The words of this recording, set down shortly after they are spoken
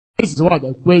This is what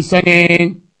the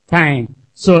questioning time.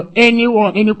 So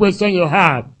anyone, any question you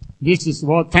have, this is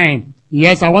what time.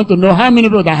 Yes, I want to know how many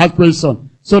people that have question,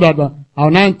 so that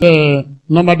I'll not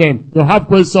number them. You have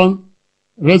question,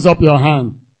 raise up your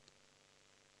hand.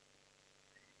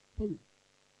 We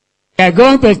are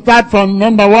going to start from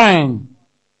number 1,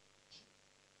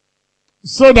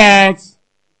 so that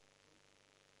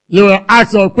you will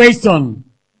ask your question,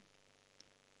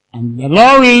 and the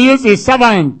Lord will use His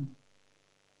servant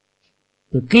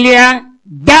to clear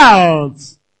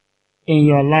doubts in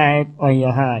your life or in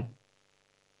your heart.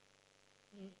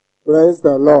 Praise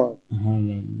the Lord.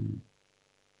 Hallelujah.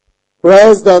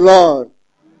 Praise the Lord.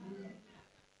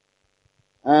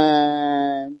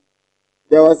 And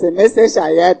there was a message I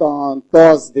heard on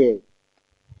Thursday,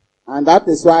 and that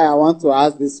is why I want to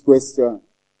ask this question.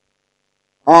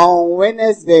 On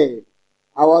Wednesday,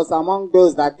 I was among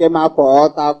those that came out for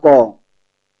altar call.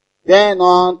 Then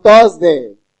on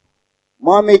Thursday,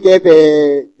 Mommy gave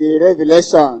the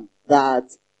revelation that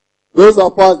those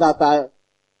of us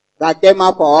that came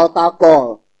out for altar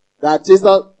call, that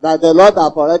the Lord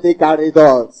have already carried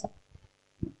us,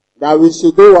 that we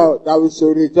should do what, that we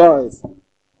should rejoice.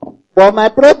 But my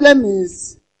problem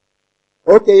is,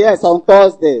 okay, yes, on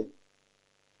Thursday.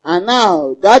 And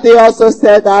now, Daddy also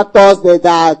said that Thursday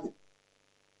that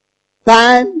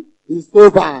time is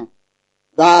over,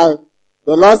 that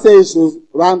the Lord says you should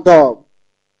round up,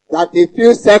 that in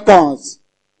few seconds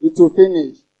it will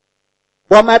finish.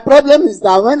 But my problem is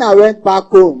that when I went back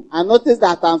home, I noticed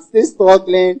that I'm still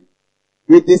struggling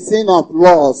with the sin of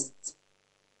lust.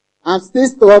 I'm still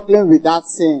struggling with that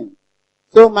sin.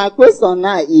 So my question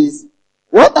now is,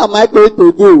 what am I going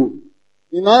to do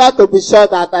in order to be sure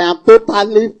that I am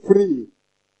totally free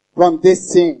from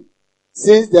this sin,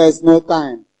 since there is no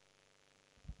time?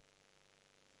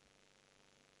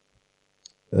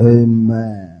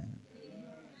 Amen.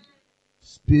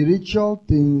 Spiritual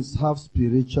things have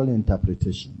spiritual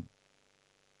interpretation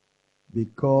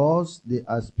because they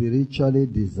are spiritually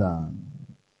designed.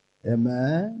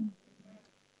 Amen.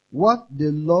 What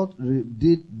the Lord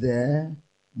did there,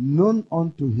 known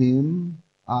unto him,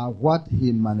 are what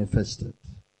he manifested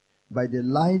by the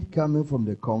light coming from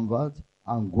the convert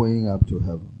and going up to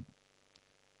heaven.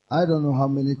 I don't know how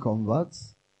many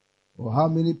converts or how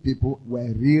many people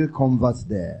were real converts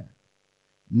there.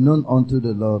 Known unto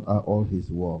the Lord are all his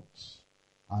works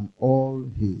and all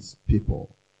his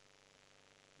people.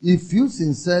 If you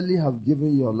sincerely have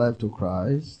given your life to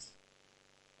Christ,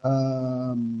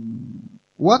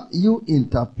 what you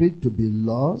interpret to be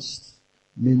lost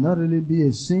may not really be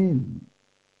a sin.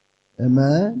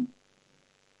 Amen?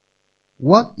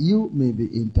 What you may be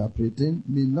interpreting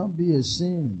may not be a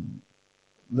sin.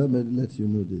 Let me let you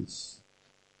know this.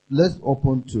 Let's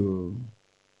open to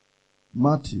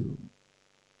Matthew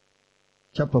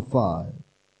chapter 5,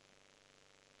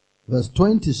 verse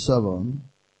 27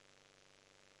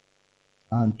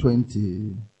 and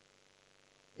 28.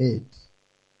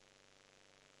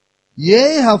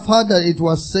 Ye have heard that it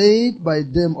was said by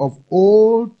them of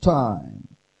old time,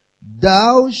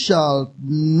 Thou shalt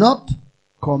not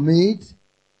commit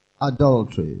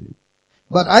adultery.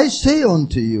 But I say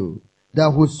unto you,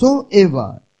 that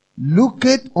whosoever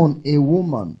looketh on a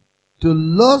woman to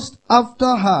lust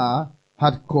after her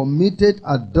had committed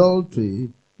adultery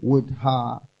with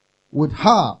her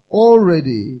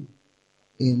already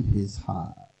in his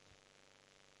heart.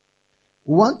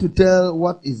 We want to tell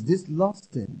what is this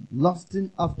lusting?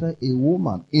 Lusting after a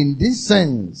woman in this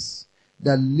sense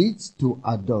that leads to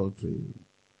adultery.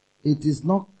 It is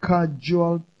not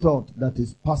casual thought that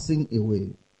is passing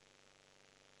away.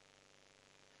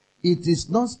 It is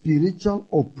not spiritual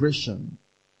oppression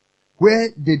where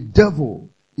the devil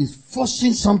is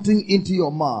forcing something into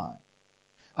your mind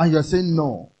and you're saying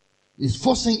no. He's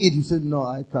forcing it. You say, no,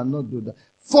 I cannot do that.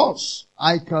 Force,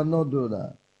 I cannot do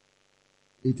that.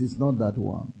 It is not that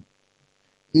one.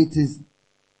 It is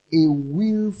a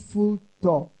willful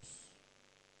thought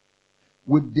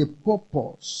with the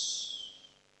purpose,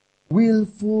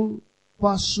 willful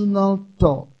personal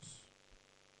thought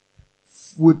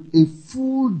with a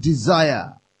full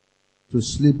desire to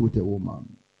sleep with a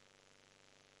woman.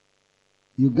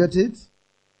 You get it?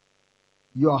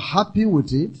 You are happy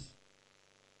with it.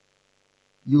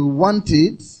 You want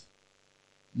it.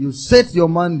 You set your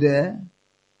mind there.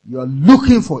 You are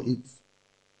looking for it.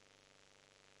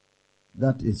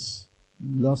 That is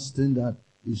lusting, that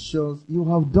it shows you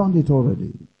have done it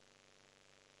already.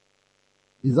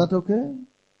 Is that okay?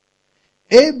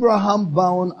 Abraham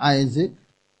bound Isaac,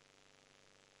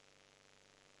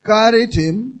 carried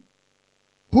him,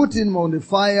 put him on the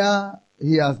fire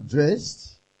he has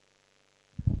dressed,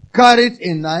 carried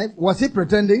a knife. Was he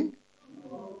pretending?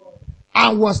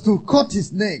 And was to cut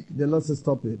his neck. The Lord said,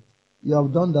 stop it. You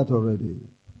have done that already.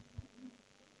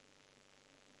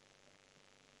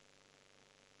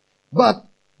 But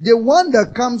the one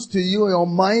that comes to you in your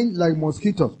mind like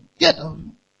mosquitoes, get out.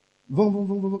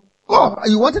 Oh,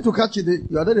 you wanted to catch it.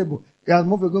 You are not able. You are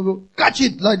moving. Catch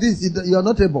it like this. You are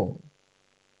not able.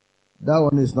 That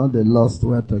one is not the lust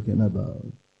we are talking about.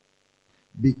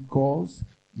 Because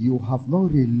you have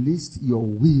not released your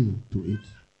will to it.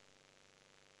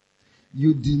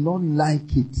 You do not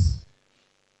like it.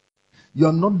 You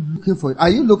are not looking for it. Are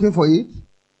you looking for it?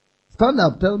 Stand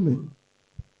up, tell me.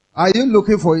 Are you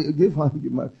looking for it?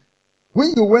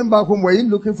 When you went back home, were you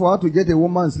looking for her to get a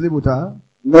woman and sleep with her?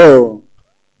 No.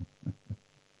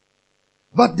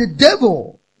 But the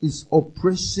devil is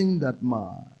oppressing that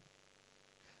man.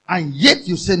 And yet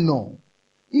you say no.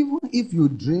 Even if you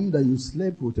dream that you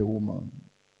slept with a woman,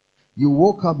 you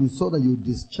woke up, you saw that you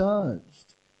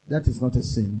discharged, that is not a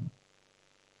sin.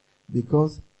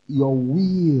 Because your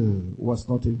will was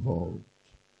not involved.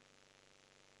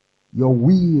 Your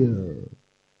will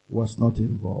was not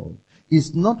involved.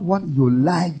 It's not what you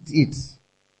liked it.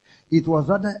 It was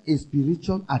rather a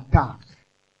spiritual attack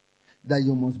that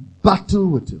you must battle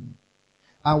with him.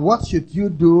 And what should you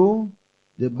do?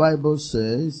 The Bible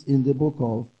says in the book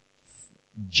of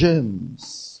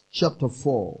James, chapter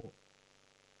 4.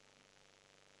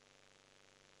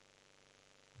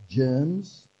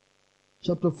 James,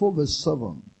 chapter 4, verse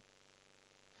 7.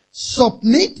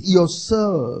 Submit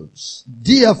yourselves,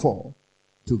 therefore,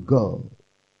 to God.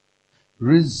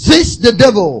 Resist the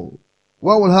devil.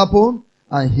 What will happen?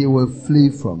 And he will flee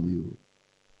from you.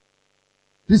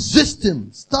 Resist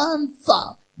him. Stand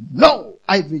firm. No,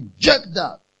 I reject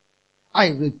that. I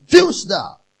refuse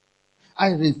that.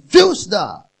 I refuse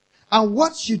that. And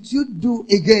what should you do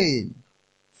again?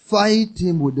 Fight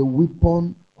him with the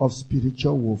weapon of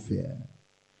spiritual warfare.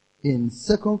 In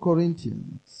 2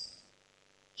 Corinthians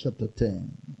chapter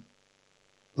 10,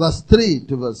 verse 3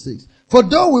 to verse 6. For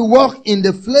though we walk in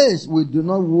the flesh, we do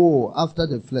not war after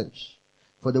the flesh.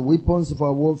 For the weapons of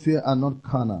our warfare are not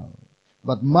carnal,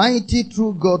 but mighty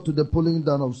through God to the pulling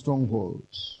down of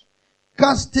strongholds,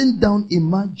 casting down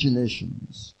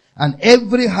imaginations, and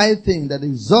every high thing that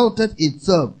exalted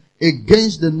itself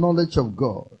against the knowledge of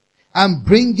God, and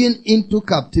bringing into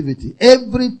captivity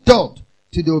every thought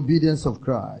to the obedience of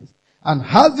Christ, and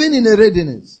having in a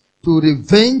readiness to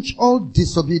revenge all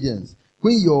disobedience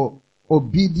when your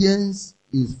obedience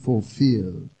is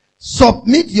fulfilled.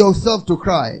 Submit yourself to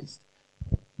Christ.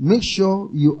 Make sure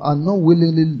you are not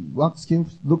willingly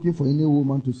looking for any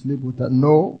woman to sleep with her.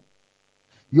 No.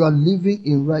 You are living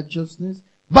in righteousness.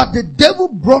 But the devil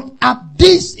brought up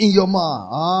this in your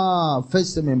mind.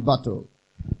 Face him in battle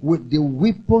with the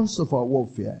weapons of our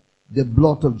warfare. The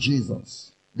blood of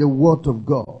Jesus. The word of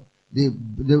God.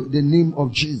 The name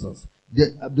of Jesus.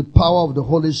 The power of the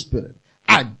Holy Spirit.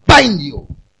 I bind you.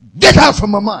 Get out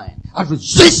from my mind. I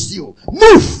resist you.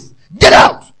 Move. Get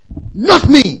out. Not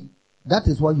me. That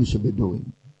is what you should be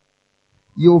doing.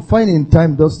 You'll find in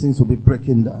time those things will be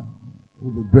breaking down.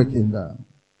 Will be breaking down.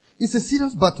 It's a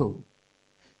serious battle.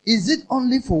 Is it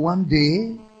only for one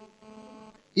day?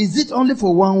 Is it only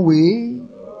for one way?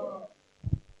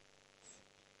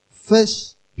 1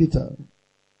 Peter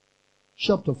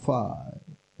chapter 5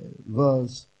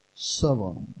 verse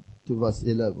 7 to verse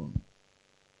 11.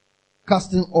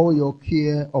 Casting all your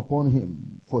care upon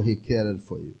him, for he cared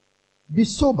for you. Be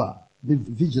sober, be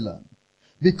vigilant,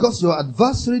 because your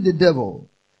adversary the devil,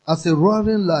 as a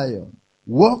roaring lion,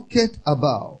 walketh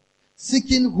about,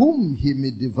 seeking whom he may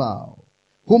devour,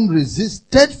 whom resist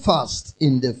steadfast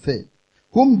in the faith.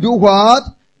 Whom do what?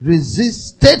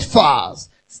 Resist steadfast.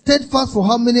 Steadfast for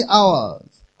how many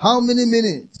hours? How many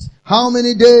minutes? How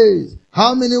many days?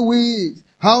 How many weeks?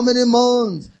 How many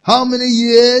months? How many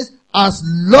years? As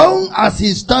long as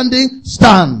he's standing,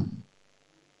 stand.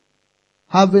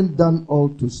 Having done all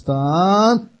to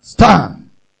stand, stand.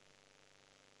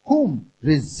 Whom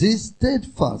resist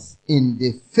steadfast in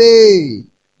the faith,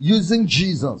 using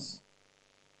Jesus.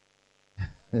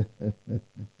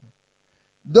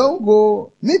 Don't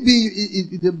go. Maybe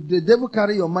the devil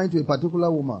carry your mind to a particular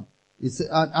woman.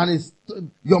 And it's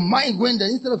your mind went there.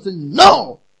 Instead of saying,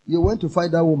 no, you went to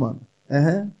fight that woman.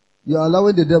 You are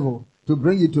allowing the devil to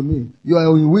bring you to me. You are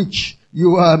a witch.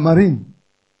 You are a marine.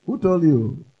 Who told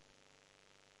you?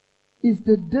 It's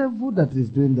the devil that is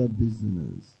doing that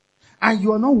business. And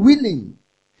you are not willing.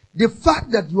 The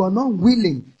fact that you are not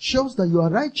willing shows that you are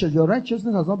righteous. Your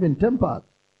righteousness has not been tempered.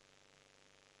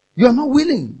 You are not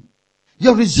willing.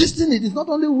 You're resisting it. It's not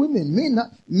only women.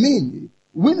 Men.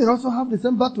 Women also have the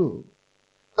same battle.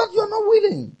 But you're not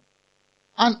willing.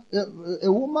 And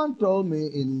a woman told me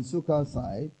in Suka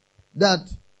side that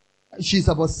she's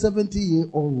about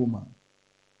 70-year-old woman.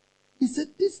 He said,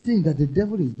 this thing that the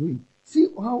devil is doing, see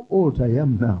how old I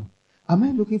am now. Am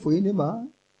I looking for any man?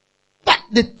 But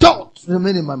the thought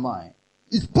remains in my mind.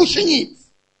 It's pushing it.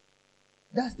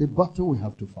 That's the battle we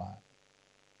have to fight.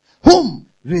 Whom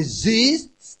resist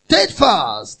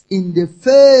steadfast in the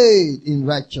faith in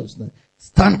righteousness.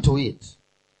 Stand to it.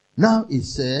 Now it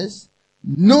says,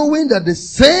 knowing that the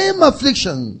same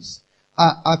afflictions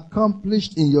are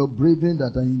accomplished in your brethren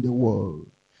that are in the world.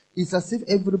 It's as if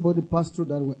everybody passed through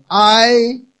that way.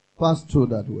 I passed through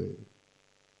that way.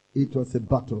 It was a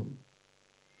battle.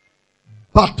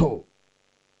 Battle.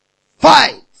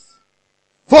 Fight.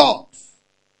 Fought.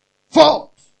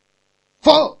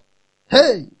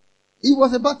 Hey, it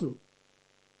was a battle.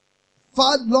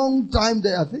 For a long time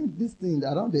there, I think this thing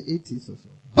around the 80s or so.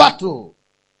 Battle.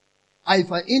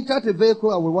 If I enter the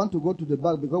vehicle, I will want to go to the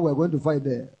back because we're going to fight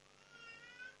there.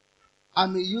 I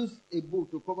may use a book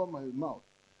to cover my mouth.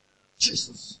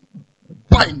 Jesus,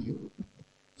 bind you.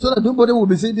 So that nobody will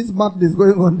be saying this madness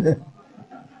going on there.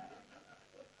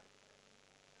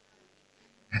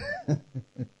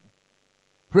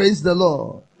 Praise the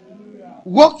Lord.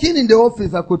 Walking in the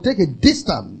office, I could take a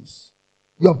distance.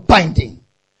 You're binding.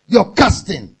 You're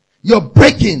casting. You're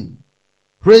breaking.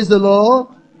 Praise the Lord.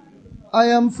 I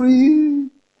am free.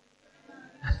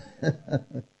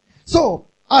 So,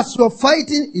 as you're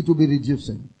fighting, it will be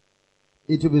reducing.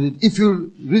 It will be if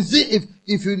you resist,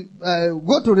 if you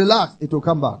go to relax, it will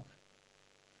come back.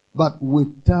 But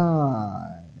with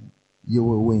time, you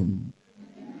will win.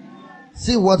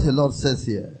 See what the Lord says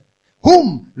here.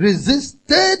 Whom resist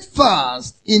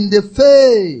steadfast in the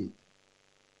faith,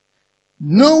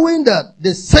 knowing that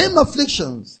the same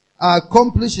afflictions are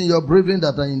accomplished in your brethren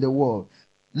that are in the world.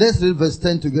 Let's read verse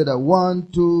 10 together. 1,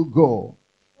 2, go.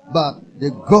 But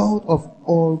the God of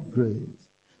all grace,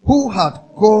 who hath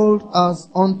called us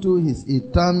unto his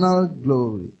eternal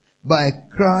glory by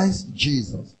Christ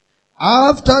Jesus,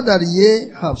 after that ye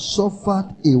have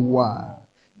suffered a while,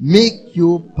 make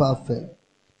you perfect,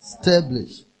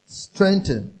 establish,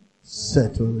 strengthen,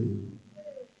 settle you.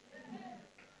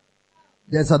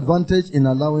 There's advantage in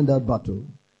allowing that battle.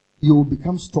 You will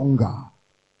become stronger.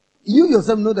 You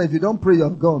yourself know that if you don't pray, you're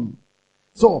gone.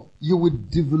 So, you will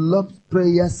develop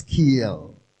prayer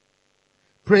skill.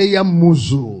 Prayer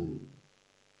muscle.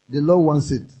 The Lord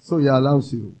wants it, so he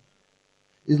allows you.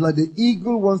 It's like the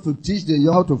eagle wants to teach the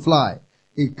young how to fly.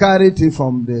 He carried it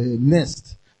from the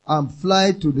nest and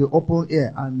fly to the open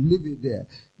air and leave it there.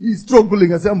 He's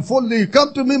struggling. I say, I'm falling.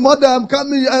 Come to me, mother. I'm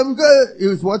coming. I'm good. He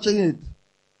was watching it.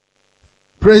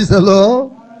 Praise the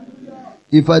Lord.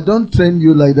 If I don't train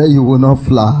you like that, you will not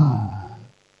fly.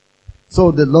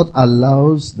 So the Lord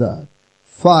allows that.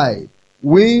 Fight.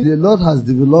 When the Lord has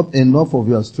developed enough of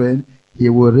your strength, he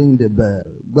will ring the bell.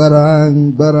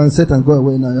 Barang, Satan, go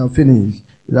away now. You're finished.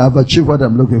 You have achieved what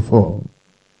I'm looking for.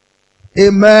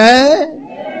 Amen?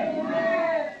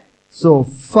 Amen. So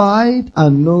fight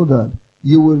and know that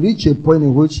you will reach a point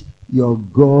in which your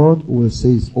God will say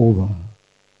it's over.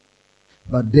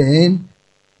 But then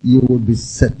you will be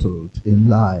settled in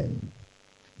life.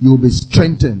 You will be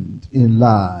strengthened in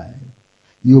life.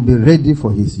 You will be ready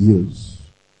for his use.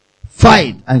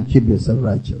 Fight and keep yourself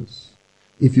righteous.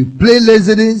 If you play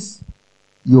laziness,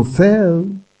 you fail.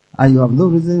 And you have no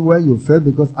reason why you fail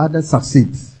because others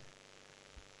succeed.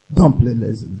 Don't play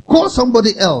laziness. Call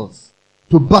somebody else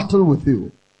to battle with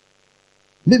you.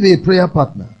 Maybe a prayer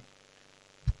partner.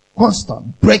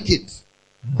 Constant. Break it.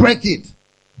 Break it.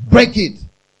 Break it.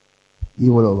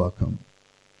 You will overcome.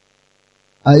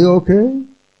 Are you okay?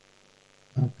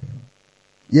 Okay.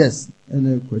 Yes.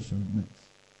 Any question next?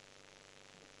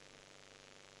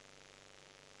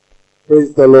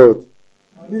 Praise the Lord.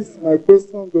 This, my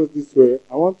question goes this way.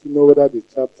 I want to know whether the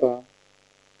chapter,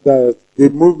 that the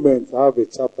movement have a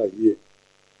chapter here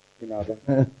in our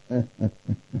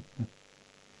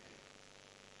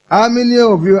How many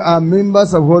of you are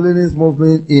members of Holiness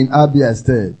Movement in Abia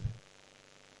State?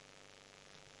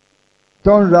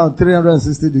 Turn around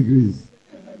 360 degrees.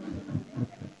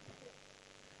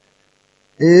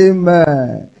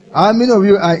 Amen. How many of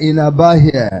you are in Aba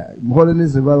here?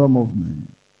 Holiness Revival Movement.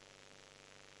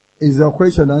 Is your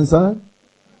question answered?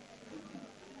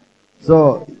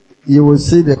 So, you will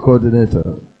see the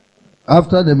coordinator.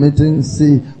 After the meeting,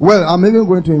 see. Well, I'm even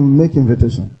going to make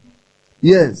invitation.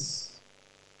 Yes.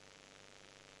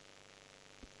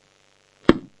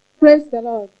 Praise the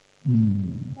Lord.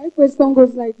 My question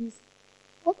goes like this.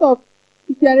 What of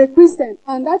if you are a Christian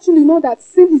and actually know that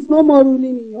sin is no more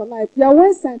ruling in your life, you are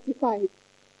well sanctified.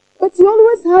 But you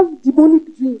always have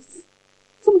demonic dreams.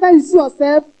 Sometimes you see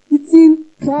yourself eating,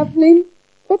 traveling.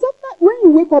 But after, when you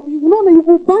wake up, you will not know, you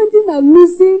will binding and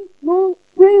losing,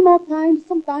 praying all kinds,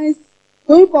 sometimes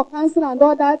going for cancer and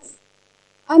all that.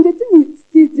 And the thing is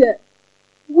still there.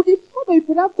 If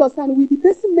you have to understand, will the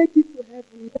person make it to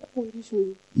heaven with that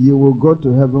condition? You will go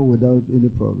to heaven without any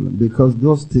problem, because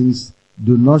those things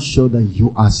do not show that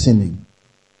you are sinning.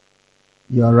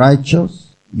 You are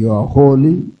righteous, you are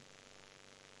holy,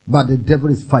 but the devil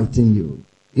is fighting you.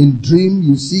 In dream,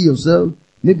 you see yourself,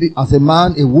 maybe as a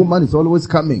man, a woman is always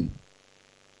coming.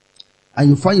 And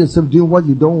you find yourself doing what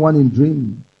you don't want in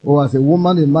dream. Or as a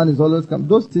woman, a man is always coming.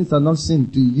 Those things are not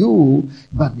sin to you,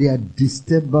 but they are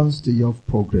disturbance to your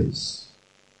progress.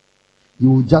 You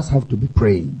will just have to be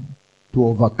praying to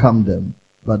overcome them,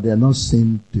 but they are not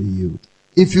sin to you.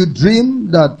 If you dream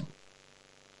that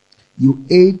you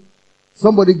ate,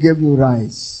 somebody gave you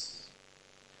rice,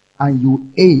 and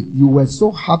you ate, you were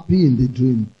so happy in the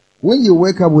dream. When you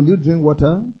wake up, will you drink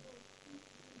water?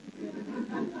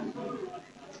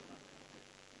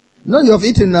 No, you have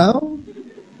eaten now.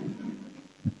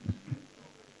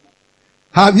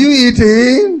 Have you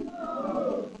eaten?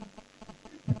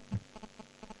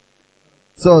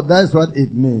 So that's what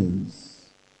it means.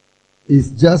 It's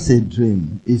just a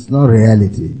dream. It's not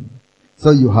reality.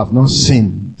 So you have not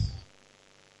sinned.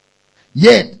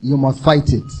 Yet you must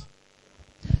fight it.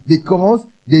 Because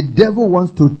the devil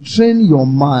wants to train your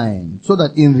mind so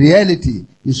that in reality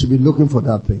you should be looking for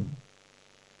that thing.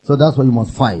 So that's why you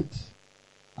must fight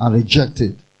and reject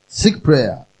it. Seek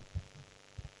prayer.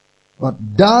 But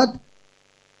that,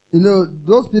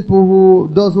 those people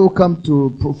those who come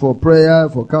for prayer,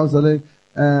 for counseling,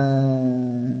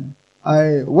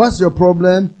 what's your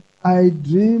problem? I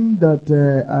dream that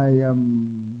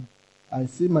I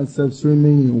see myself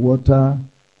swimming in water.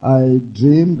 I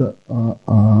dream that,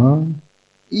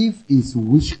 if it's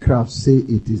witchcraft, say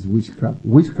it is witchcraft.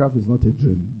 Witchcraft is not a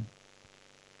dream.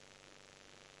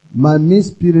 My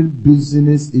spirit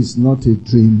business is not a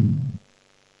dream.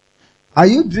 Are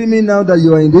you dreaming now that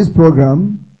you are in this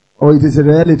program, or it is a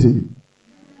reality?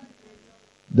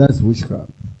 That's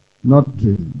witchcraft, not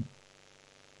dream.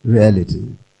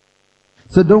 Reality.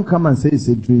 So don't come and say it's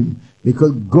a dream,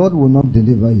 because God will not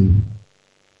deliver you.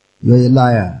 You're a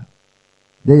liar.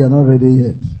 Then you're not ready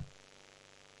yet.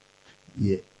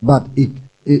 Yeah. But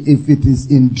if it is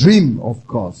in dream, of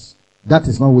course, that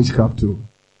is not witchcraft too.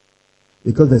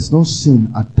 Because there's no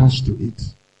sin attached to it.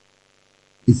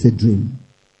 It's a dream.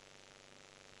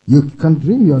 You can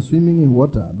dream you are swimming in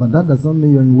water, but that does not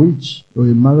mean you're in witch or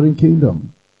in marine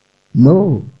kingdom.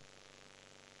 No.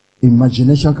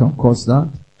 Imagination can cause that,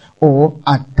 or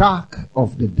attack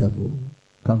of the devil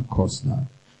can cause that.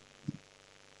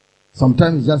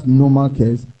 Sometimes it's just normal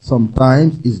case,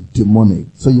 sometimes it's demonic.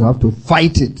 So you have to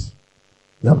fight it.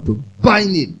 You have to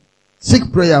bind it.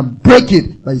 Seek prayer, break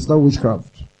it, but it's not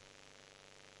witchcraft.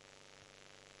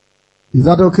 Is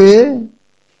that okay?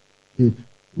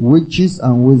 Witches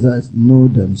and wizards know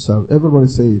themselves. Everybody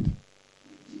say it.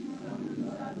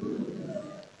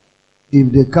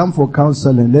 If they come for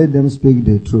counseling, let them speak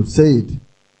the truth. Say it.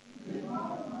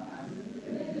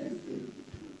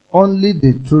 Only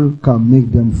the truth can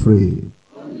make them free.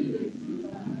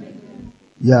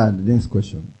 Yeah, the next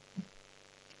question.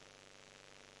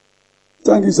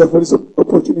 Thank you, sir, for this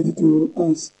opportunity to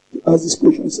ask this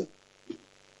question, sir.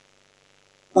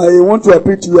 I want to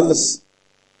appeal to you as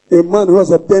a man who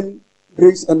has obtained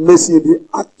grace and mercy in the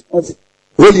act of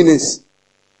holiness.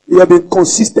 You have been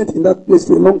consistent in that place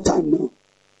for a long time now.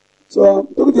 So I'm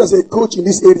talking to you as a coach in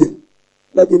this area.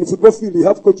 Like in the football field, you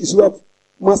have coaches who have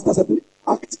masters at the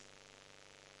act.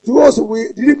 To us,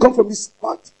 we didn't come from this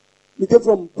part. We came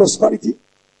from prosperity.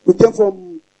 We came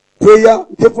from prayer.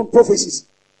 We came from prophecies.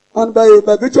 And by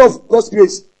virtue of God's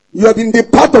grace, you have been the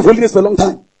part of holiness for a long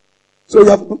time. So you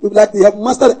have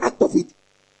mastered the act of it.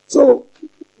 So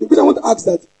the question I want to ask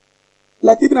that,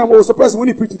 like even I was surprised when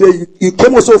you preached today, you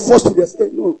came also forced to say,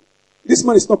 no, this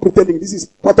man is not pretending. This is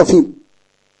part of him.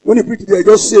 When you preached today, I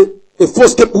just say a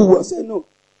force came who I said, no.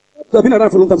 I've been around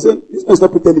for a long time saying, this man is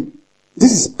not pretending.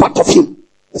 This is part of him.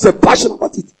 There's a passion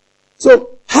about it.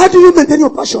 So how do you maintain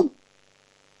your passion?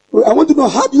 I want to know,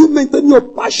 how do you maintain your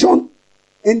passion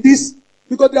in this?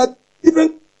 Because there are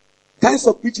different kinds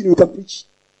of preaching you can preach.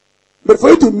 But for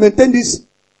you to maintain this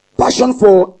passion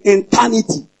for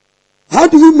eternity, how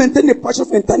do you maintain the passion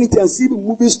for eternity and still be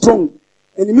moving strong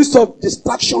in the midst of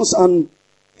distractions and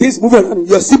things moving and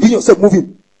you're still being yourself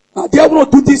moving? There are one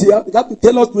or two things here you have to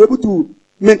tell us to be able to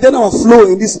maintain our flow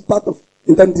in this part of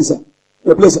eternity, sir.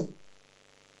 You're blessed, sir.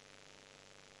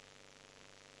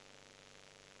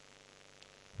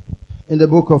 In the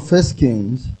book of 1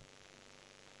 Kings,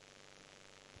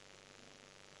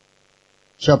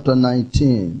 chapter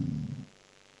 19.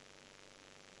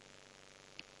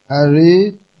 I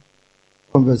read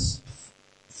from verse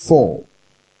 4.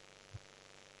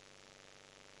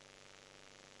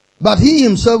 But he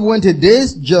himself went a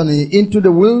day's journey into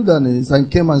the wilderness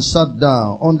and came and sat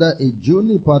down under a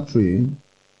juniper tree.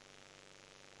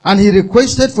 And he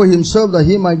requested for himself that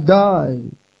he might die,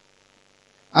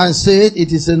 and said,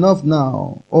 It is enough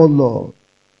now, O Lord,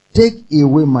 take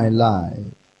away my life,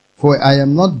 for I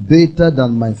am not better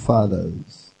than my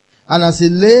fathers. And as he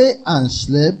lay and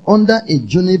slept under a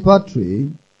juniper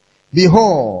tree,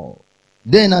 behold,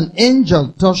 then an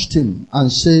angel touched him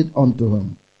and said unto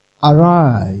him,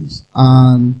 Arise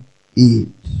and eat.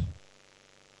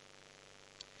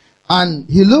 And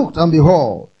he looked, and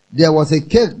behold, there was a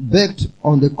cake baked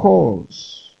on the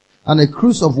coals, and a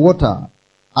cruse of water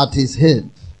at his head.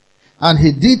 And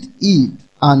he did eat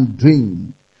and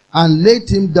drink, and laid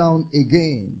him down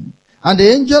again. And the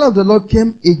angel of the Lord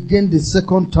came again the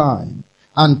second time,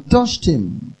 and touched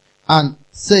him, and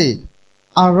said,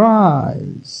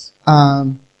 Arise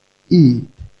and eat,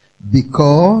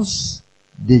 because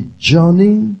the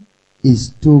journey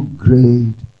is too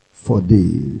great for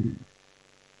thee.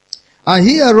 And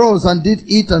he arose and did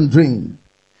eat and drink,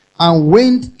 and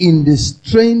went in the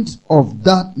strength of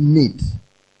that meat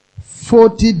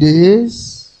 40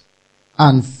 days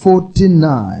and 40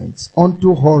 nights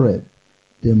unto Horeb,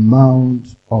 the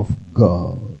mount of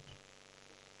God.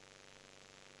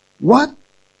 What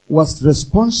was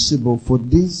responsible for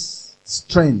this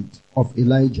strength of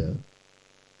Elijah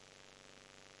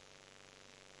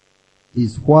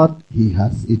is what he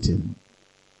has eaten.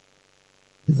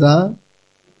 That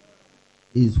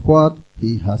is what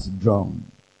he has drunk.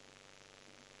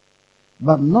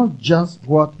 But not just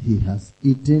what he has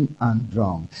eaten and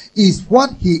drunk. Is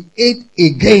what he ate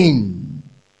again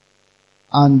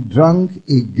and drank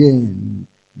again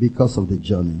because of the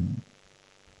journey.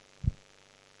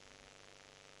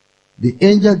 The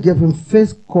angel gave him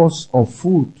first course of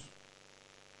food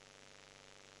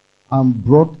and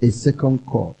brought a second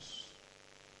course.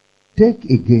 Take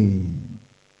again,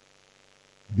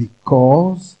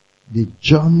 because the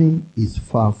journey is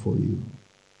far for you.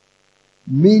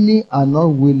 Many are not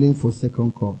willing for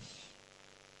second course.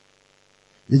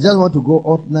 They just want to go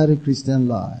ordinary Christian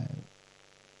life.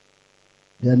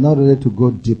 They are not ready to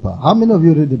go deeper. How many of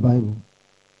you read the Bible?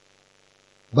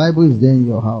 Bible is there in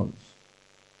your house.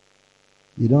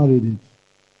 You don't read it.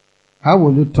 How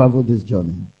will you travel this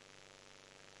journey?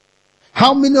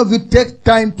 How many of you take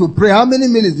time to pray? How many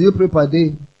minutes do you pray per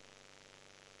day?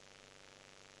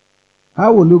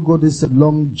 How will you go this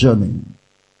long journey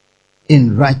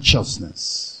in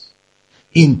righteousness,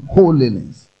 in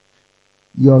holiness?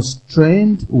 Your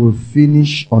strength will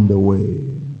finish on the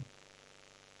way.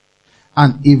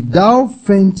 And if thou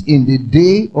faint in the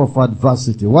day of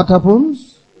adversity, what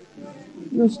happens?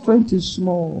 Your strength is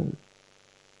small.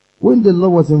 When the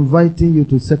Lord was inviting you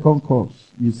to second course,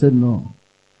 you said, no,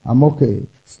 I'm okay.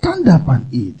 Stand up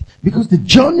and eat, because the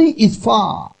journey is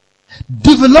far.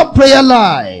 Develop prayer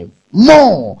life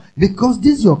more, because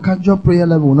this your casual prayer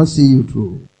life will not see you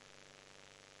through.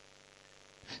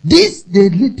 This, the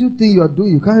little thing you are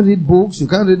doing, you can't read books, you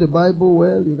can't read the Bible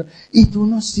well, it will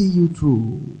not see you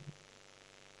through.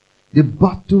 The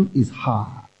battle is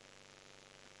hard.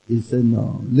 He said,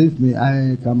 no, leave me,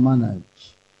 I can manage.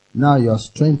 Now your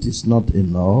strength is not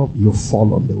enough, you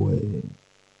fall on the way.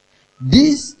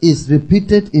 This is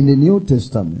repeated in the New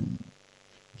Testament.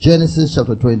 Genesis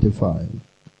chapter 25.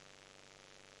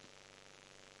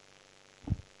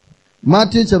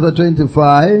 Matthew chapter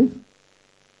 25,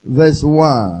 verse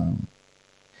 1.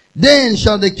 Then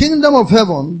shall the kingdom of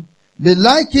heaven be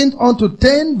likened unto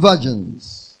 10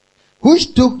 virgins,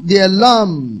 which took their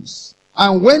lamps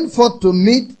and went forth to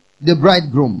meet the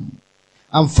bridegroom.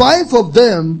 And 5 of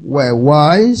them were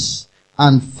wise,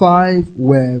 and 5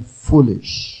 were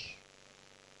foolish.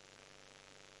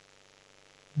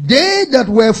 They that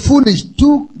were foolish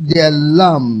took their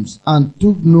lamps and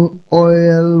took no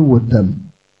oil with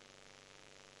them.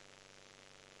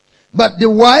 But the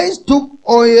wise took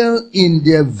oil in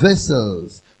their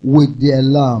vessels with their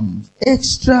lamps.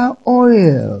 Extra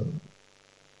oil.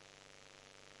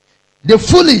 The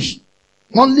foolish,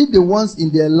 only the ones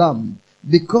in their lamp,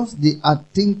 because they are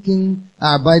thinking,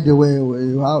 by the way,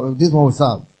 this one will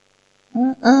serve.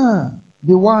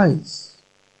 The wise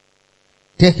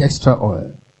take extra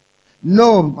oil.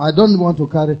 No, I don't want to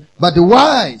carry. But the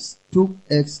wise took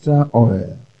extra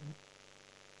oil.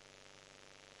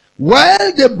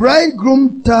 While the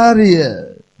bridegroom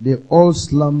tarried, they all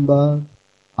slumbered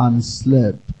and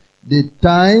slept. The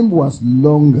time was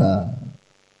longer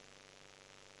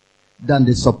than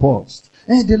they supposed.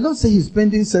 Hey, the Lord said he's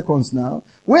spending seconds now.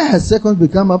 Where has seconds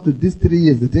become up to these 3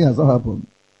 years? The thing has not happened.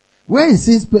 Where is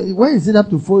it up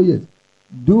to 4 years?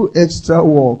 Do extra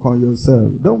work on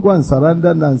yourself. Don't go and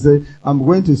surrender and say, I'm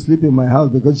going to sleep in my house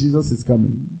because Jesus is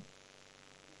coming.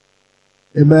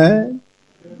 Amen?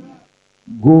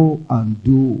 Go and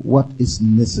do what is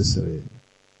necessary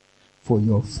for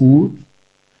your food,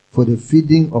 for the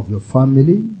feeding of your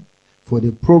family, for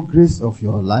the progress of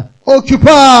your life.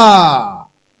 Occupy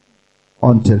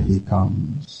until he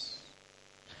comes.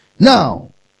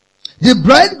 Now, the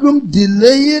bridegroom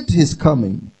delayed his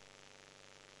coming.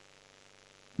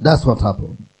 That's what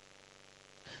happened.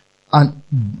 And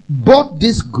both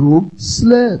this group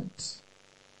slept.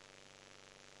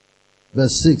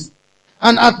 Verse 6.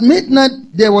 And at midnight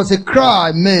there was a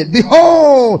cry made,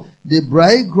 Behold, the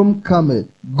bridegroom cometh.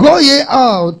 Go ye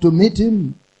out to meet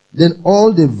him. Then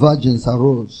all the virgins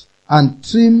arose and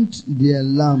trimmed their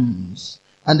lamps.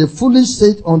 And the foolish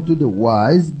said unto the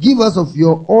wise, Give us of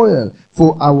your oil,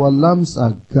 for our lamps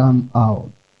are gone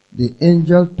out. The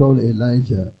angel told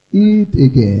Elijah, Eat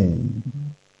again.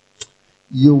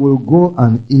 You will go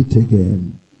and eat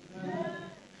again.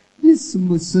 This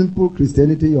simple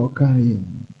Christianity you're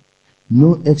carrying.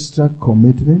 No extra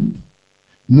commitment.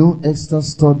 No extra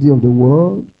study of the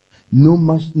word.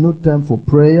 No time for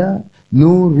prayer.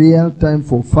 No real time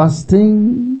for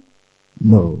fasting.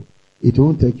 No. It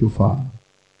won't take you far.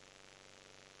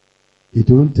 It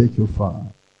won't take you far.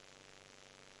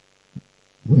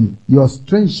 When your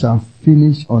strength shall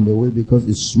finish on the way because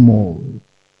it's small.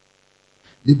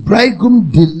 The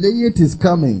bridegroom delayed his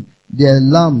coming. Their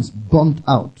lamps burnt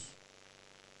out.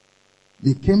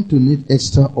 They came to need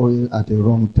extra oil at the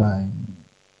wrong time.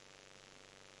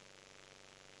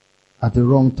 At the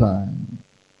wrong time.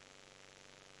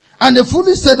 And the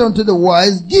foolish said unto the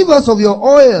wise, Give us of your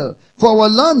oil, for our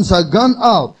lamps are gone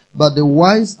out. But the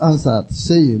wise answered,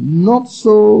 saying, Not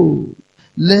so,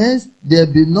 lest there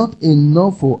be not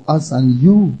enough for us and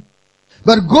you.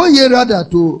 But go ye rather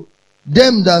to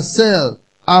them that sell,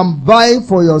 and buy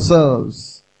for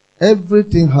yourselves.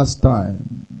 Everything has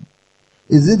time.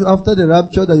 Is it after the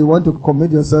rapture that you want to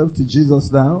commit yourself to Jesus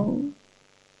now?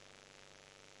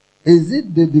 Is it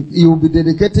you will be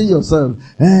dedicating yourself?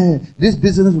 This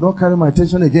business will not carry my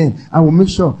attention again. I will make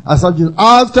sure I serve Jesus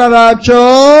after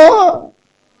rapture.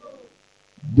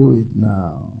 Do it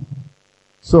now.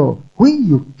 So, when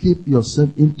you keep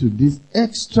yourself into this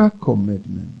extra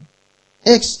commitment,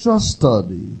 extra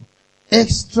study,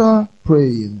 extra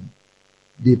praying,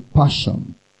 the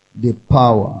passion, the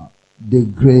power, the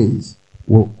grace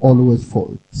will always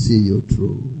see you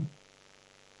through.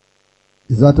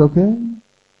 Is that okay?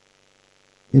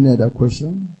 Any other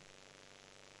question?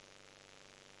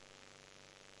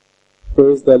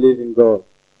 Praise the living God.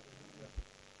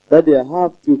 Daddy, I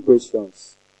have 2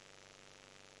 questions.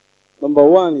 Number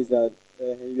 1 is that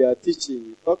you are teaching,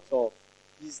 you talked of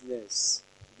business,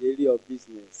 the area of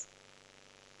business.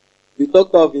 You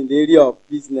talked of in the area of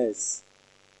business.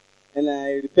 And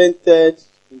I repented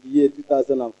in the year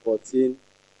 2014.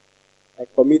 I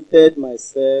committed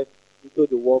myself into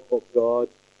the work of God.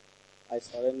 I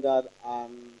surrendered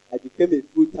and I became a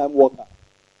full-time worker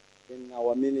in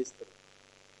our ministry.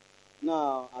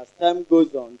 Now, as time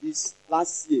goes on, this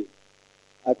last year,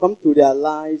 I come to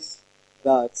realize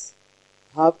that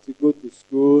I have to go to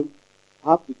school,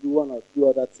 I have to do 1 or 2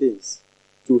 other things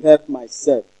to help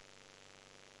myself.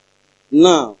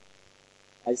 Now,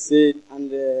 I said,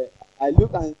 and I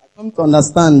look and I come to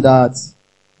understand that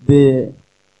the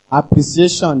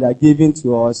appreciation they are giving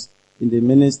to us in the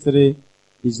ministry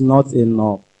is not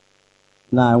enough.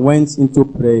 Now I went into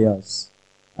prayers.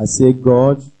 I said,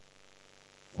 God,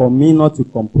 for me not to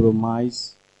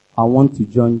compromise, I want to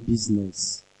join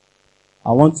business.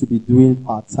 I want to be doing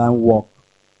part-time work.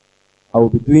 I will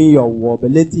be doing your work,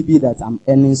 but let it be that I'm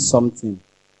earning something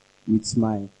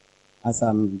with as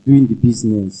I'm doing the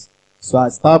business. So I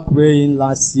started praying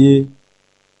last year.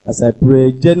 As I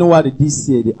prayed, January this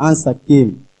year, the answer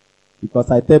came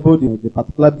because I tabled the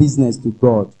particular business to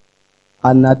God.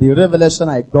 And at the revelation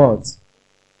I got,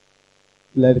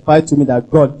 clarified to me that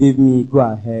God gave me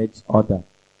go-ahead order.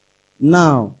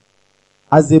 Now,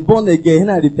 as a born again, when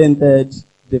I repented,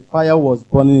 the fire was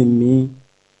burning in me.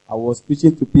 I was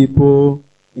preaching to people,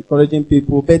 encouraging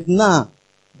people. But now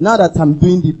that I'm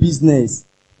doing the business,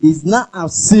 it's now I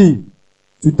see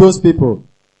to those people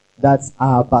that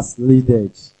are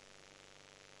backslided.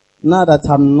 Now that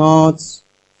I'm not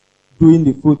doing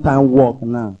the full-time work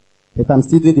now, but I'm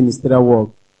still doing the ministerial work,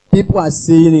 people are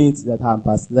seeing it that I'm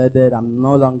backslided. I'm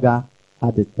no longer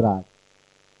at the track.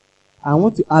 I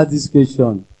want to ask this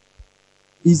question.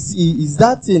 Is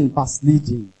that in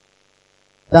backsliding?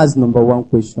 That's number one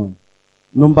question.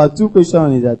 Number two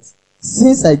question is that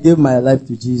since I gave my life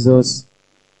to Jesus,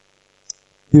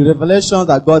 the revelation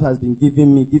that God has been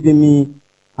giving me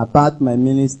about my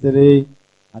ministry,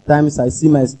 at times I see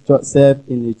myself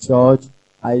in a church,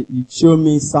 it show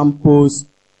me samples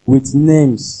with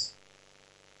names.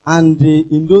 And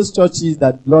in those churches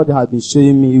that Lord has been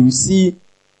showing me, you see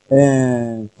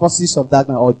forces of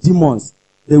darkness or demons.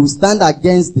 They will stand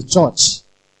against the church.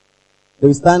 They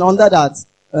will stand under that,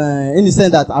 in the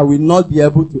sense that I will not be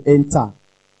able to enter.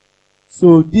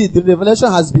 So the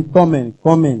revelation has been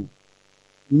coming,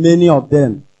 many of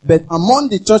them. But among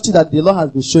the churches that the Lord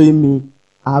has been showing me,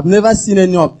 I have never seen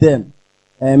any of them.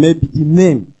 Maybe the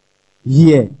name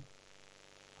here,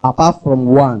 apart from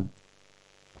one.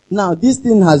 Now, this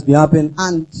thing has been happening,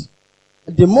 and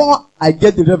the more I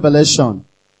get the revelation,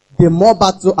 the more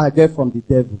battle I get from the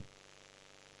devil.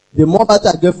 The more battle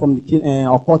I get from the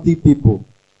occultic people.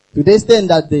 To the extent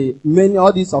that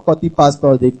all these occultic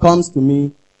pastors, they comes to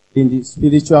me in the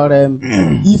spiritual realm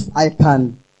if I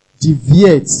can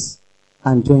deviate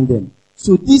and join them.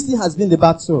 So this thing has been the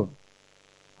battle.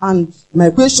 And my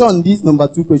question, this number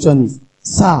two question is,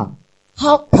 sir,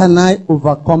 how can I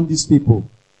overcome these people?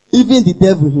 Even the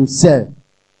devil himself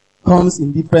comes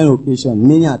in different occasions,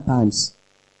 many a times.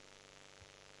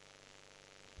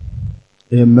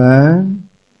 Amen.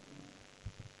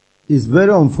 It's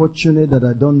very unfortunate that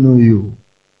I don't know you.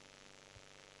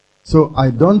 So I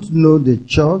don't know the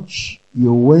church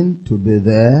you went to be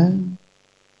there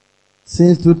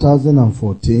since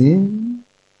 2014,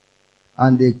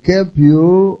 and they kept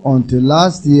you until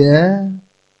last year.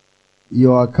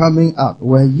 You are coming out.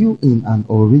 Were you in an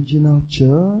original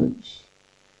church?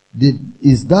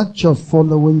 Is that church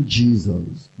following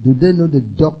Jesus? Do they know the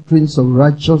doctrines of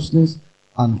righteousness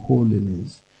and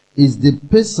holiness? Is the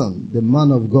person, the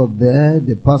man of God there,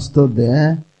 the pastor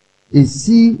there, is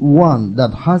he one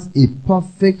that has a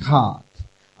perfect heart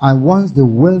and wants the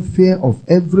welfare of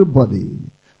everybody?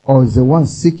 Or is the one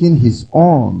seeking his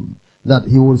own, that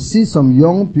he will see some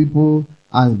young people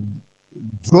and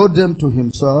draw them to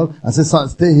himself and say,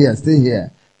 stay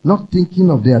here, not thinking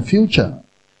of their future,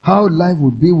 how life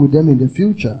would be with them in the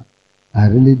future? I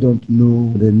really don't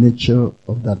know the nature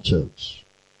of that church.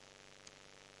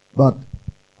 But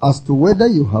as to whether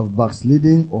you have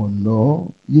backsliding or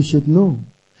no, you should know.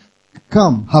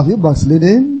 Come, have you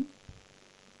backslidden?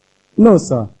 No,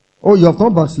 sir. Oh, you have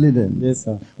not backslidden? Yes,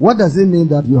 sir. What does it mean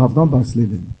that you have not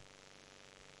backslidden?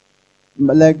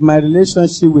 Like my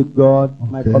relationship with God,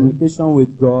 okay, my communication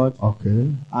with God. Okay.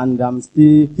 And I'm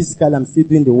still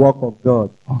doing the work of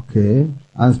God. Okay.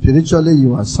 And spiritually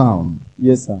you are sound.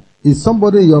 Yes, sir. Is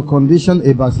somebody in your condition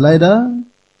a backslider?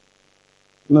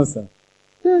 No, sir.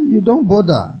 Then you don't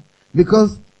bother.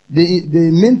 Because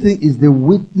the main thing is the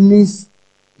witness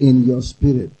in your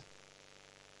spirit.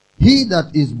 He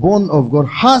that is born of God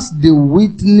has the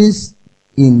witness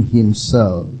in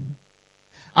himself.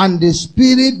 And the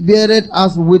Spirit beareth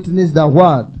us witness that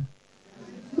what?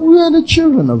 We are the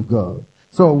children of God.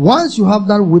 So once you have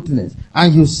that witness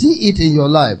and you see it in your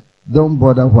life, don't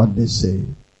bother what they say.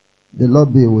 The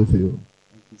Lord be with you.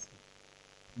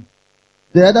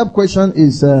 The other question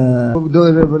is the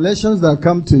revelations that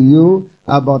come to you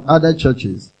about other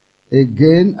churches.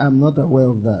 Again, I'm not aware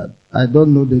of that. I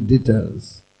don't know the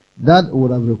details. That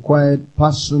would have required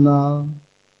personal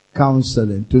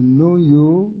counseling to know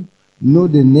you, know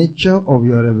the nature of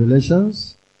your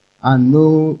revelations, and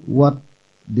know what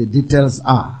the details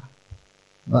are.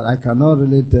 But I cannot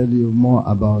really tell you more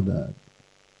about that.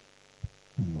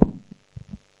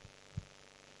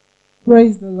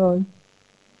 Praise the Lord.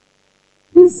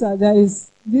 Please, sir, there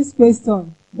is this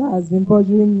question that has been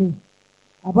bothering me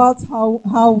about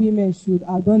how women should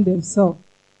adorn themselves.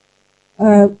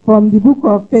 From the book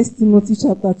of 1 Timothy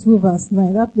chapter 2 verse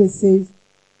 9, that place says,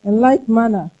 in like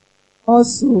manner,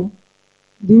 also,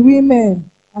 the women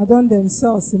adorn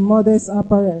themselves in modest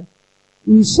apparel,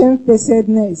 with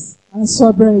shamefacedness and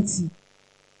sobriety,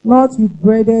 not with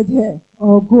braided hair,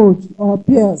 or gold, or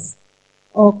pearls,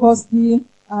 or costly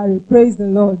array. Praise the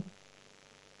Lord.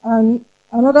 And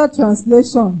another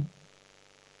translation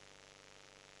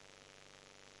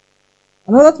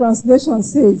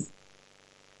says,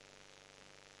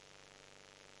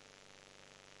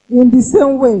 in the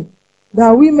same way,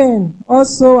 that women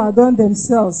also adorn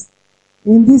themselves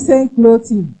in decent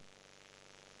clothing,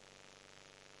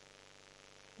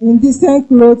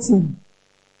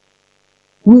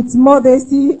 with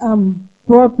modesty and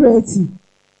propriety,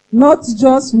 not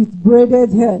just with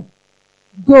braided hair,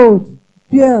 gold,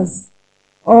 pearls,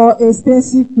 or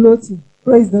expensive clothing.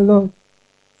 Praise the Lord.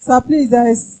 So please, there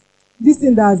is this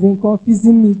thing that has been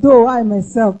confusing me, though I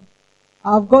myself,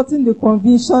 I've gotten the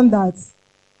conviction that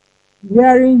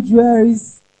wearing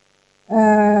jewelries,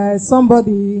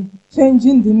 somebody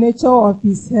changing the nature of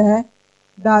his hair,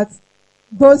 that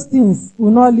those things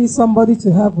will not lead somebody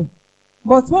to heaven.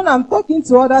 But when I'm talking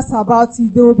to others about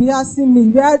it, they will be asking me,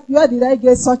 where did I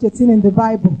get such a thing in the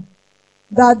Bible?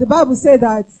 That the Bible said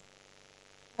that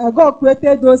God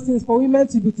created those things for women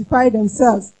to beautify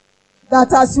themselves.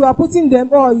 That as you are putting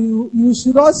them on, you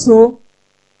should also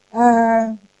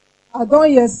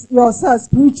adorn yourself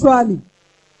spiritually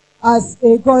as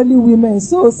a godly woman.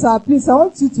 So, sir, please, I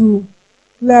want you to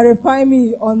clarify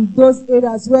me on those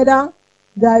areas, whether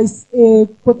there is a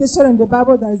quotation in the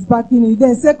Bible that is backing it.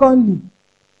 Then, secondly,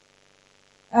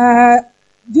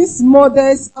 this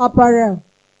modest apparel.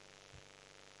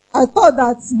 I thought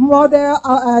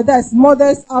that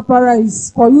modest apparel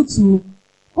is for you to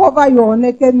cover your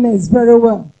nakedness very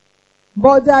well.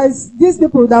 But there is these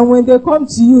people that when they come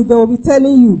to you, they will be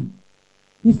telling you,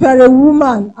 if you're a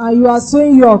woman and you are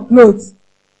sewing your clothes,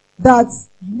 that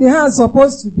the hand is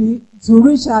supposed to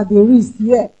reach at the wrist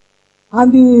here,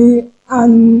 and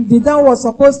the down was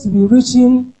supposed to be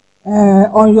reaching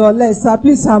on your legs. So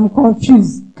please, I'm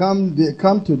confused. Come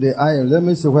to the aisle. Let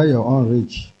me see where your own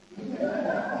reach.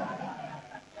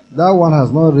 That one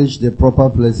has not reached the proper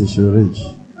place it should reach.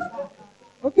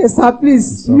 Okay, sir,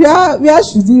 please. Where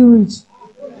should he reach?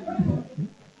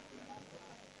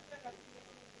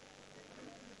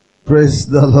 Praise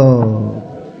the Lord.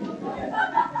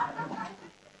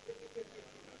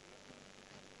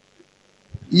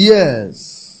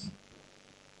 Yes.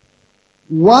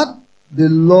 What the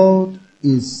Lord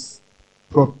is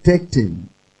protecting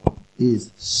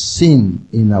is sin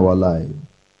in our life,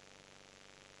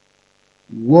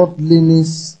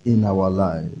 worldliness in our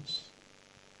lives,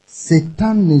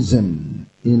 Satanism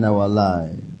in our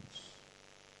lives,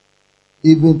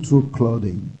 even through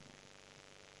clothing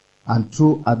and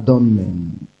through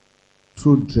adornment,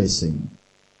 through dressing.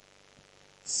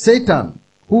 Satan,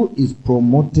 who is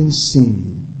promoting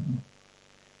sin,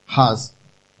 has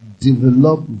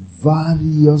developed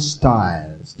various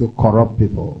styles to corrupt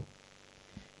people.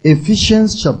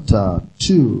 Ephesians chapter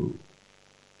 2,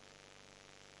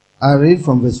 I read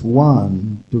from verse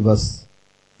 1 to verse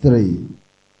 3.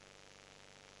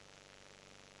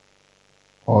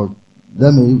 Or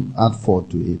let me add 4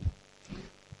 to it.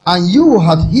 And you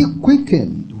had he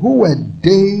quickened, who were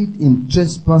dead in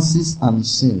trespasses and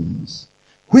sins,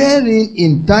 wherein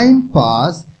in time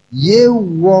past ye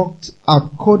walked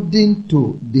according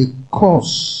to the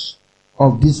course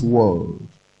of this world,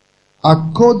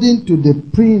 according to the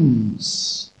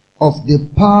prince of the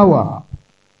power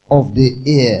of the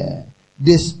air,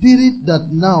 the spirit that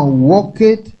now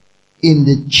walketh in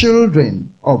the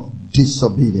children of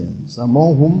disobedience,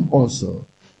 among whom also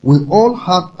we all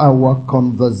had our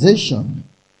conversation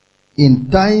in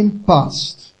time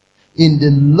past in the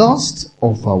lust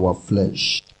of our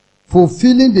flesh,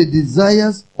 fulfilling the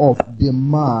desires of the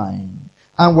mind,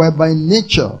 and were by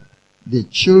nature the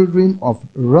children of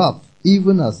wrath,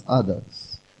 even as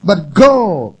others. But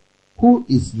God, who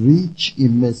is rich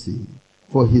in mercy,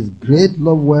 for his great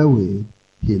love wherewith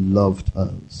he loved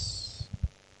us.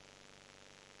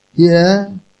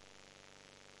 Here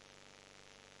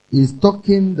he's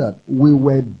talking that we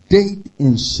were dead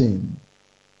in sin,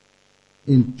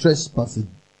 in trespassing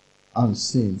and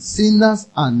sin. Sinners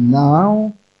are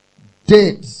now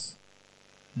dead,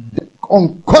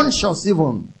 unconscious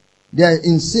even. They are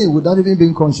in sin without even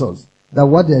being conscious that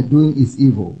what they are doing is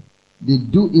evil. They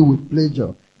do it with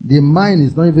pleasure. The mind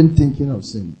is not even thinking of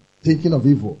sin, thinking of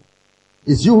evil.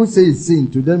 It's you who say it's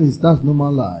sin. To them, it's that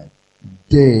normal life.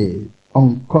 Dead,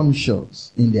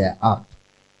 unconscious in their act.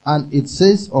 And it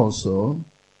says also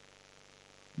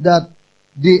that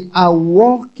they are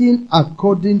walking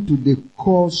according to the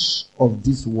course of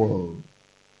this world.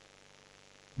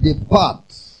 The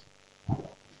path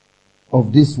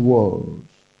of this world.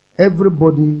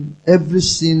 Everybody, every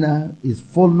sinner is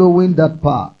following that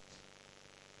path.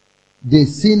 The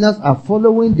sinners are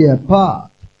following their path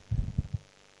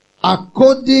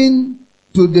according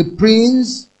to the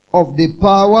prince of the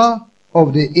power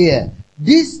of the air.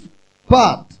 This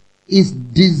path is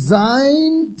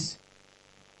designed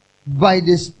by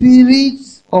the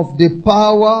spirits of the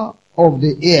power of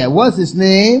the air. What's his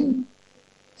name?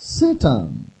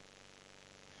 Satan.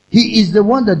 He is the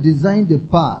one that designed the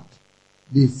path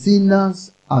the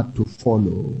sinners are to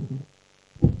follow.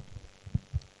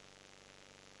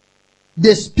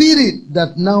 The spirit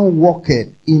that now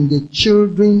walketh in the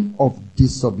children of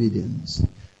disobedience.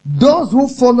 Those who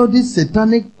follow this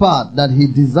satanic path that he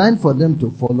designed for them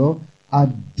to follow are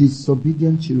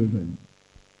disobedient children.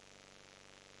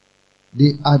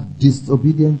 They are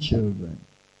disobedient children.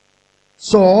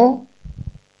 So,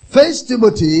 1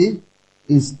 Timothy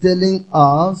is telling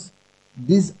us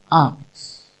these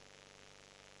acts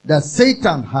that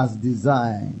Satan has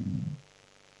designed,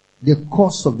 the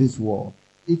cause of this war.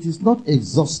 It is not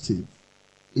exhaustive.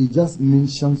 It just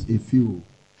mentions a few.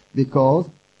 Because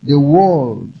the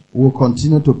world will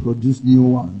continue to produce new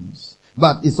ones.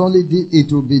 But it's only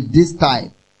it will be this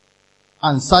type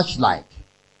and such like.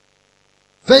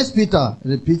 First Peter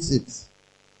repeats it.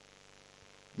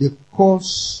 The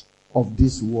cause of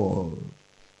this world.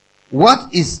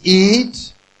 What is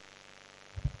it?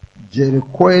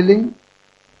 Jerichoiling,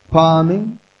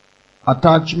 palming,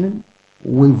 attachment,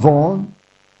 weavon,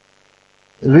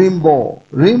 rainbow.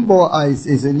 Rainbow eyes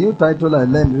is a new title I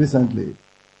learned recently.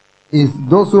 It's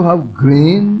those who have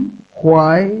green,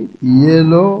 white,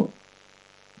 yellow,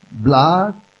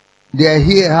 black. Their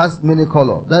hair has many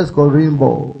colors. That's called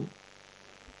rainbow.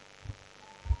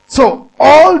 So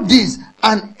all this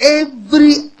and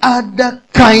every other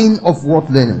kind of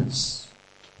worldliness.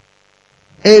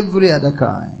 Every other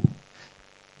kind.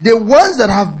 The ones that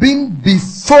have been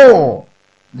before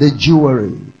the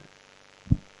jewelry.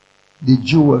 The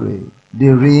jewelry. The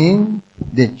ring,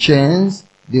 the chains,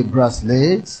 the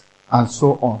bracelets, and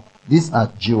so on. These are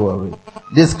jewelry.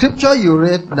 The scripture you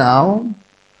read now,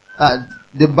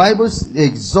 the Bible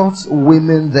exalts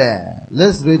women there.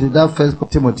 Let's read it out. 1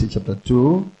 Timothy chapter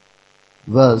 2,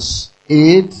 verse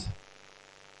 8.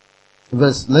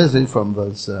 Let's read from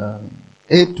verse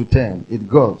 8 to 10. It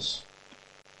goes.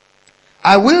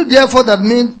 I will therefore that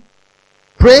men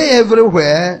pray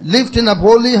everywhere, lifting up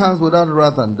holy hands without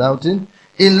wrath and doubting.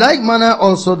 In like manner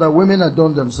also that women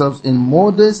adorn themselves in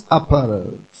modest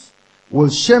apparels,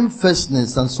 with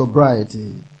shamefacedness and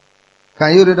sobriety.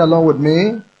 Can you read along with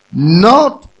me?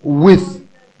 Not with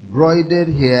broidered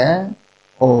hair,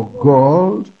 or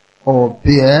gold, or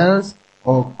pearls,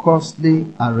 or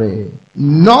costly array.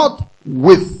 Not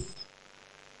with.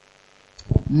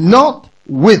 Not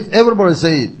with. Everybody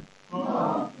say it.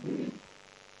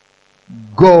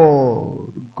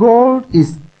 Gold. Gold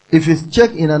is, if it's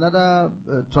checked in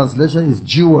another translation, is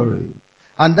jewelry.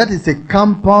 And that is a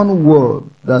compound word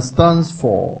that stands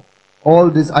for all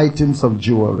these items of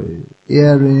jewelry.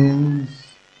 Earrings,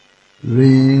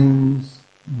 rings,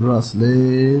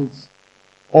 bracelets,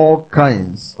 all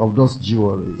kinds of those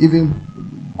jewelry. Even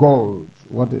gold,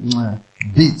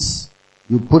 beads.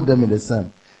 You put them in the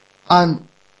sand. And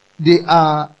they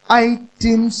are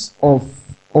items of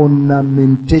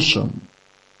ornamentation.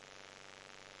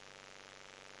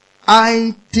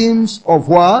 Items of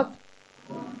what?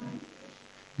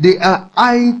 They are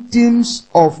items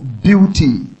of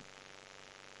beauty.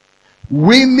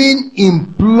 Women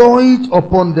employed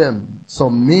upon them,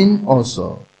 some men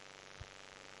also,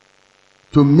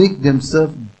 to make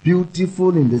themselves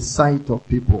beautiful in the sight of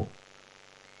people.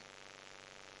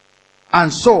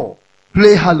 And so,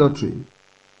 play harlotry,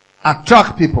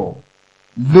 attract people,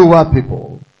 lure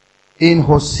people. In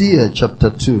Hosea chapter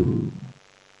 2,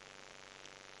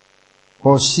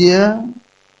 Hosea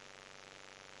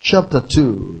chapter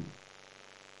 2,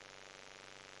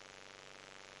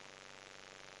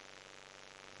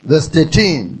 verse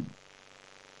 13.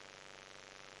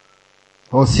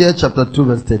 Hosea chapter 2,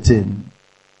 verse 13.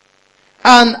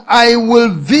 And I will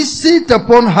visit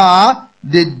upon her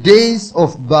the days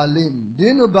of Baalim. Do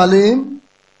you know Baalim?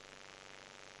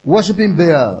 Worshipping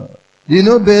Baal. Do you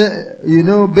know Baal? You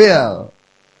know Baal?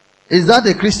 Is that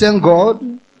a Christian God?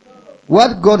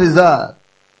 What God is that?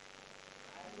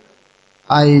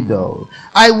 Idol.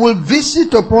 I will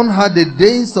visit upon her the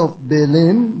days of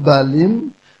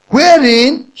Baalim,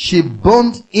 wherein she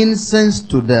burnt incense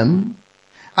to them,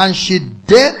 and she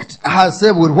decked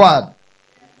herself with what?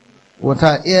 With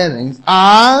her earrings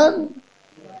and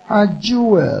her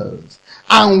jewels,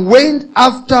 and went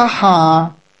after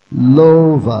her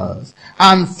lovers,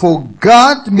 and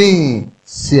forgot me,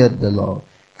 said the Lord.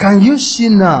 Can you see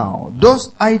now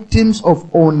those items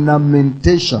of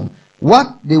ornamentation,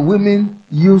 what the women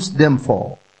use them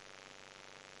for?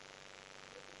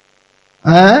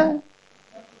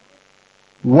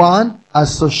 One,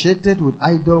 associated with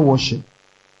idol worship.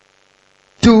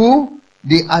 Two,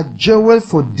 they are jewels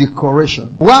for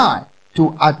decoration. Why?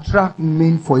 To attract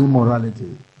men for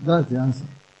immorality. That's the answer.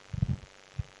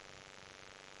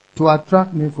 To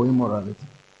attract men for immorality.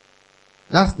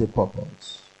 That's the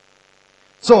purpose.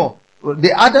 So,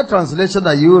 the other translation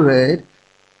that you read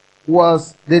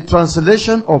was the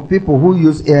translation of people who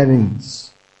use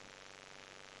earrings.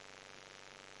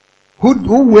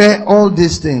 Who wear all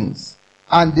these things.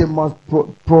 And they must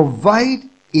provide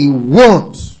a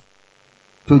word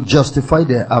to justify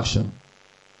their action.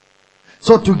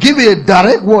 So to give you a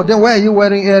direct word, then why are you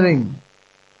wearing earring?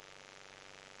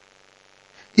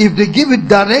 If they give it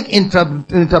direct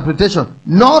interpretation,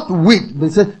 not with, they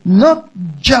say, not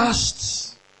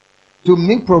just to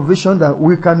make provision that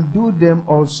we can do them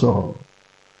also.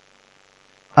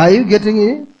 Are you getting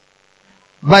it?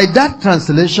 By that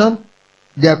translation,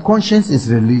 their conscience is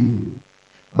relieved.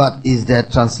 But is their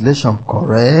translation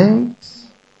correct?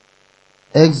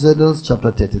 Exodus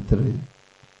chapter 33.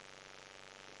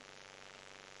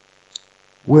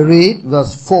 We read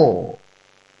verse 4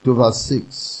 to verse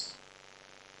 6.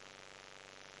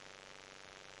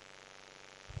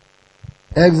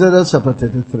 Exodus chapter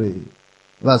 33,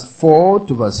 verse 4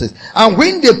 to verse 6. And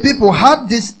when the people heard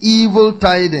this evil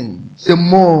tidings, they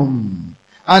mourned,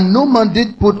 and no man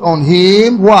did put on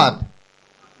him what?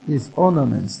 His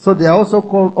ornaments. So they are also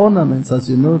called ornaments, as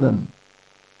you know them.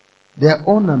 They are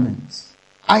ornaments,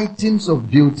 items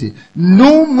of beauty.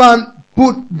 No man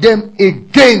put them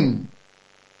again.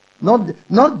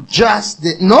 Not just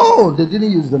they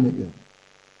didn't use them again.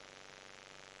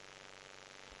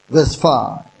 Verse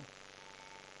 5.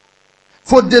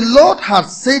 For the Lord hath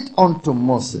said unto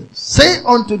Moses, say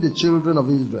unto the children of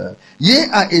Israel, ye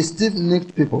are a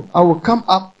stiff-necked people. I will come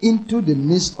up into the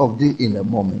midst of thee in a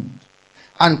moment,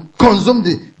 and consume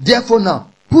thee. Therefore now,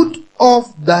 put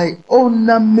off thy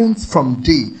ornaments from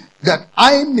thee, that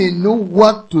I may know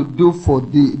what to do for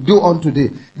thee, do unto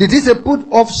thee. Did he say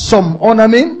put off some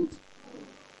ornament?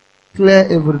 Clear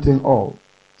everything off.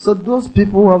 So those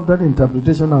people who have that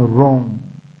interpretation are wrong.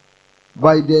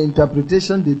 By their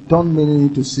interpretation, they turn many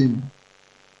into sin.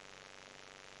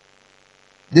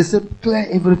 They say clear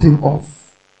everything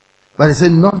off. But they say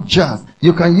not just.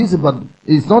 You can use it, but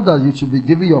it's not that you should be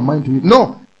giving your mind to it.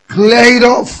 No, clear it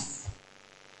off.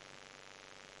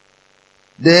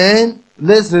 Then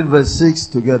let's read verse 6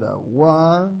 together.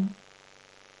 1,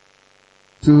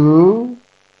 2,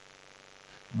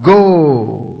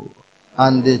 go.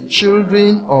 And the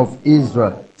children of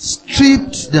Israel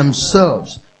stripped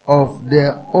themselves of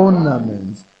their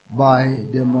ornaments by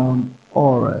the Mount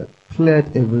Horeb,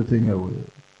 cleared everything away.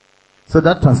 So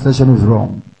that translation is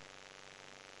wrong.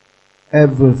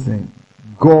 Everything.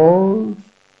 Gold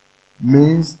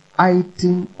means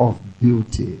item of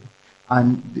beauty,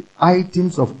 and the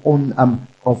items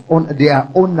they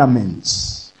are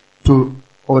ornaments, to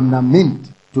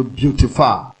ornament, to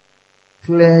beautify.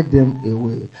 Clear them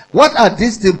away. What are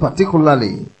these things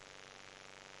particularly?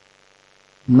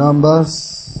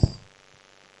 Numbers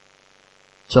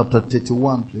chapter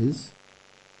 31, please.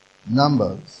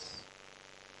 Numbers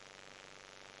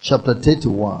chapter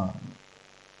 31.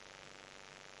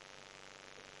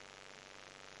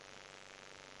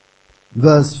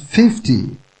 Verse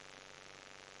 50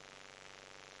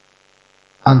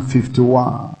 and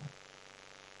 51.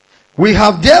 We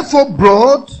have therefore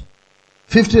brought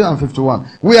 50 and 51.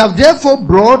 We have therefore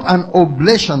brought an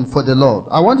oblation for the Lord.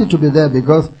 I want you to be there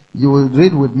because you will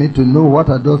read with me to know what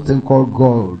are those things called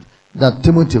gold. That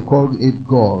Timothy called it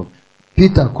gold.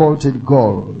 Peter called it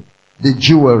gold. The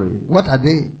jewelry. What are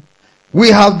they? We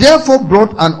have therefore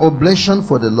brought an oblation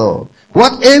for the Lord.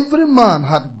 What every man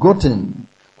had gotten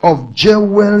of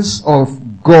jewels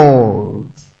of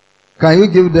gold. Can you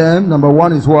give them? Number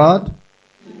 1 is what?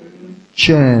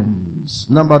 Chains.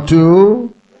 Number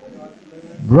 2,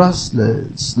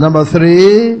 bracelets. Number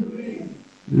 3,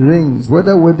 rings.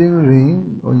 Whether wedding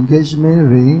ring or engagement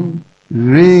ring,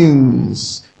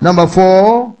 rings. Number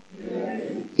 4,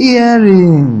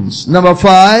 earrings. Number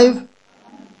 5,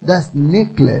 that's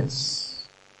necklace.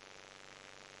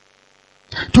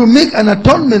 To make an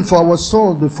atonement for our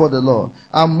soul before the Lord.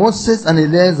 And Moses and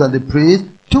Eleazar the priest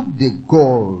took the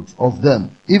gold of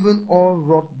them, even all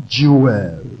wrought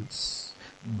jewels.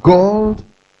 Gold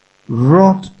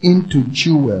wrought into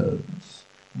jewels.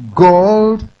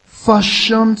 Gold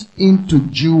fashioned into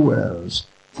jewels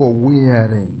for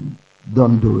wearing.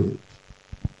 Don't do it.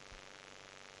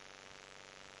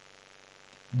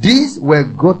 These were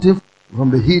gotten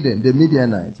from the heathen, the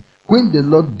Midianites, when the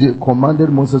Lord commanded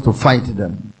Moses to fight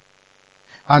them.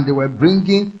 And they were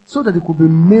bringing, so that it could be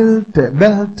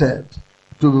melted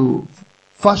to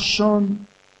fashion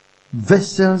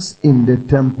vessels in the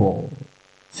temple,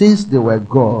 since they were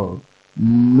gold,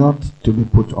 not to be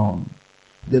put on.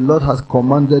 The Lord has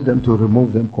commanded them to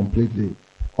remove them completely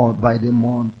by the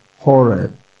Mount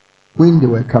Horeb when they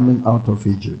were coming out of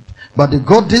Egypt. But they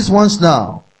got these ones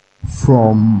now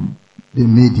from the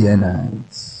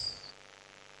Midianites.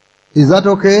 Is that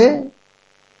okay?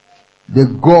 The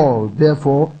gold,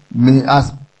 therefore, may,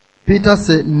 as Peter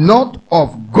said, not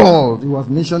of gold. He was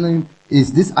mentioning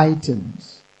is these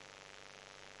items.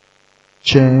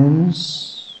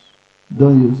 Chains,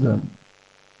 don't use them.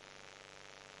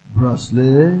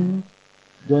 Bracelet,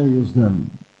 don't use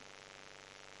them.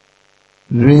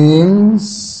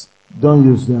 Rings, don't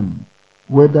use them.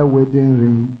 Whether wedding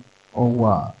ring or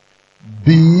what.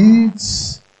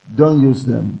 Beads, don't use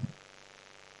them.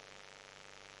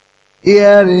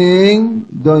 Earring,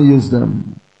 don't use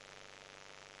them.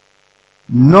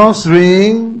 Nose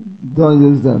ring, don't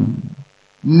use them.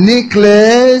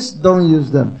 Necklace, don't use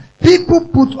them. People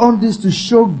put on this to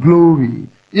show glory.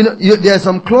 You know, there are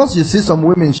some clothes you see some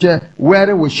women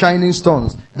wearing with shining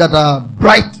stones that are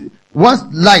bright. Once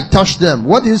light touch them,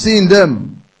 what do you see in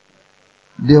them?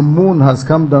 The moon has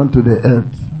come down to the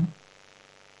earth.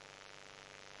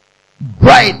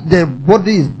 Bright, the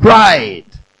body is bright.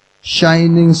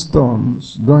 Shining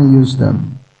stones, don't use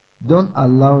them. Don't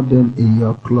allow them in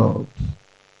your clothes.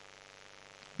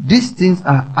 These things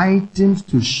are items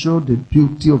to show the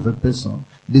beauty of a person,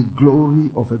 the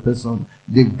glory of a person,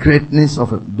 the greatness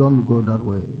of a... Don't go that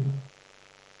way.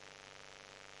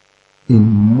 In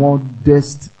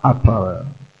modest apparel,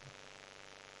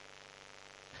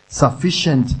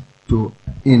 sufficient to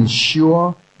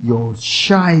ensure your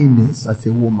shyness as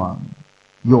a woman,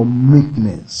 your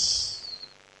meekness.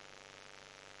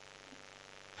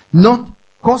 Not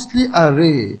costly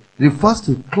array refers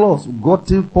to clothes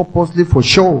gotten purposely for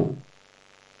show,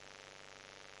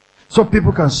 so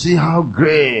people can see how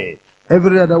great.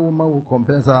 Every other woman will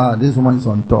compare, this woman is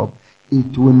on top.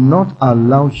 It will not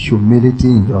allow humility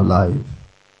in your life.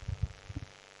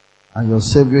 And your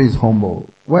Savior is humble.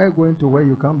 Why are you going to where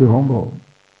you can't be humble?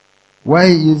 Why are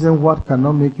you using what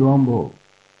cannot make you humble?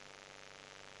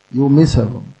 You will miss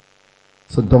heaven.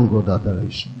 So don't go that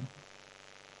direction.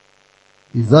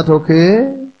 Is that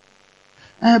okay?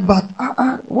 But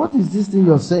what is this thing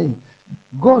you're saying?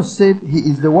 God said He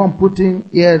is the one putting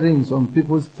earrings on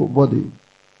people's body.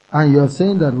 And you're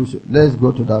saying that we should. Let's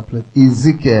go to that place.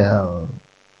 Ezekiel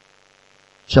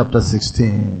chapter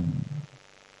 16.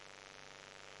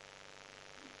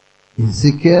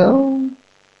 Ezekiel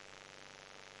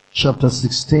chapter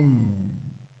 16.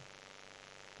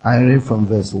 I read from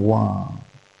verse 1.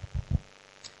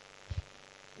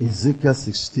 Ezekiel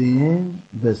 16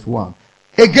 verse 1.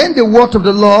 Again the word of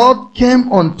the Lord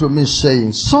came unto me,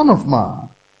 saying, Son of man,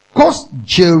 cause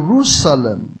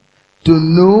Jerusalem to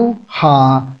know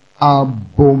her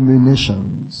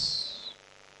abominations.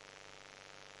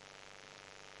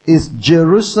 Is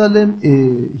Jerusalem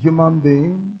a human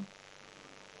being?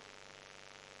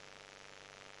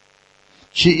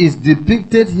 She is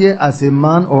depicted here as a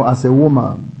man or as a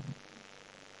woman.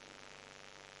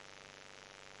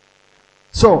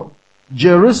 So,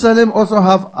 Jerusalem also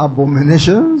have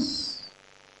abominations?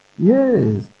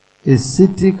 Yes. A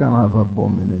city can have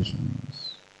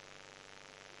abominations.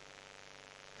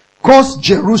 Cause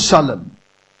Jerusalem.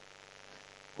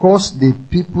 Cause the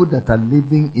people that are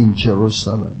living in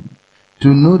Jerusalem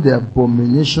to know the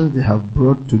abominations they have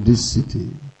brought to this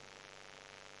city.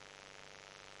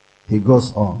 He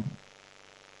goes on.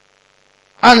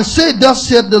 And say, thus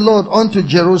saith the Lord unto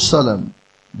Jerusalem,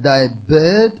 thy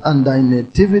bed and thy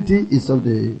nativity is of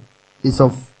the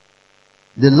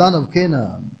land of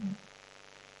Canaan.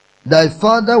 Thy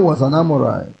father was an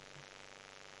Amorite,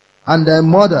 and thy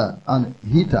mother an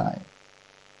Hittite.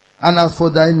 And as for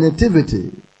thy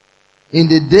nativity, in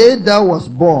the day thou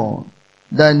wast born,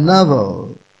 thy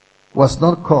navel was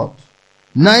not cut,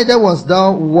 neither was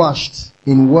thou washed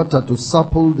in water to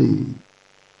supple thee.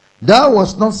 Thou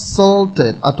wast not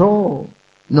salted at all,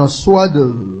 nor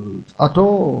swaddled at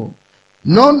all.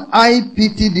 None I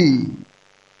pity thee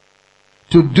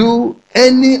to do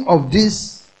any of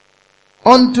this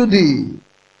unto thee,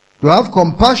 to have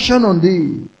compassion on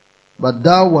thee. But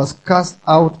thou wast cast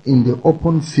out in the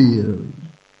open field,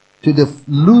 to the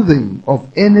loathing of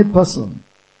any person,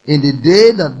 in the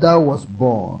day that thou wast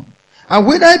born. And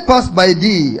when I passed by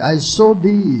thee, I saw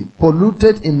thee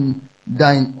polluted in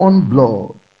thine own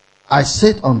blood. I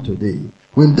said unto thee,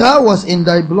 when thou wast in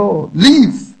thy blood,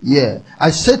 live. Yea,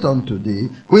 I said unto thee,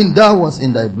 when thou wast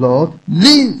in thy blood,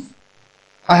 live.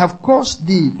 I have caused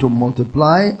thee to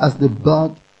multiply as the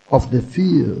bird of the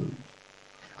field.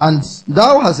 And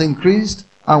thou hast increased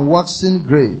and waxen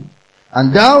great,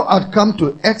 and thou art come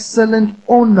to excellent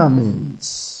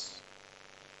ornaments.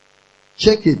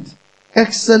 Check it.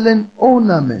 Excellent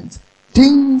ornaments.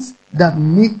 Things that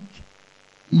make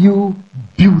you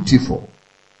beautiful.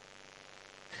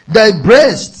 Thy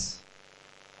breasts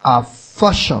are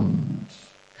fashioned,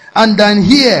 and thine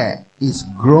hair is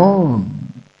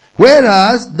grown,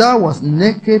 whereas thou wast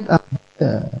naked and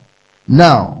bare.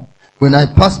 Now, when I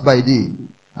passed by thee,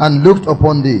 and looked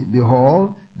upon thee,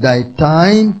 behold, thy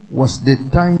time was the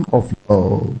time of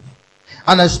love.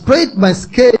 And I spread my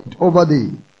skirt over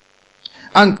thee,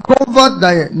 and covered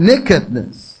thy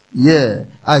nakedness. Yea,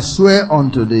 I swear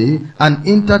unto thee, and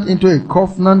entered into a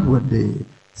covenant with thee,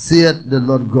 saith the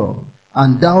Lord God,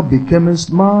 and thou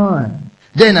becamest mine.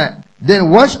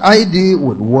 Then wash I thee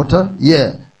with water,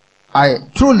 yea, I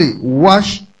truly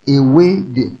wash away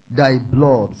thy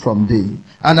blood from thee,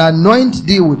 and anoint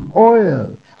thee with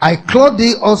oil. I clothe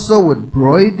thee also with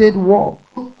broidered work,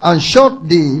 and shod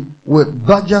thee with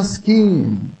badger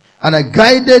skin, and I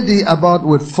guided thee about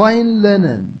with fine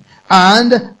linen,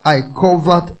 and I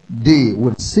covered thee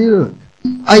with silk.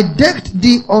 I decked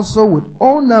thee also with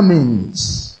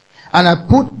ornaments, and I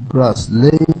put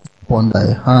bracelets upon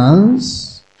thy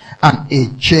hands, and a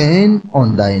chain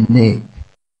on thy neck.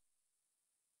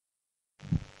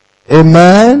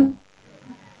 Amen.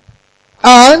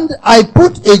 And I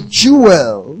put a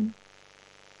jewel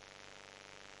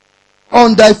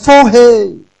on thy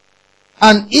forehead,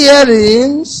 and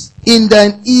earrings in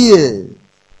thine ears,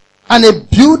 and a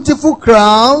beautiful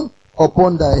crown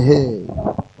upon thy head.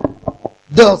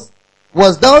 Thus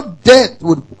was thou decked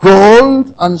with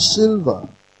gold and silver,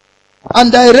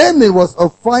 and thy raiment was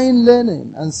of fine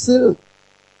linen and silk,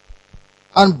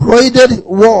 and broidered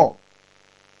work.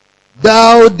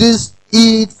 Thou didst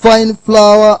eat fine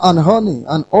flour and honey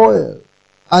and oil,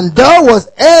 and thou wast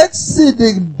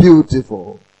exceeding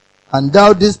beautiful, and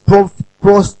thou didst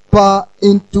prosper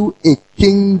into a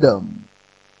kingdom.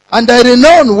 And thy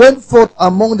renown went forth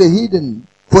among the heathen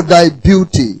for thy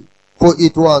beauty, for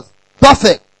it was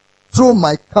perfect through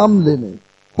my comeliness,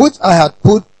 which I had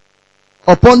put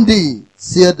upon thee,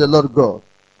 saith the Lord God.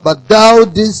 But thou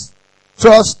didst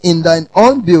trust in thine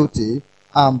own beauty,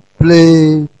 and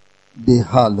play the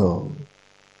harlot.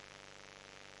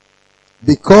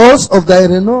 Because of thy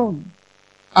renown,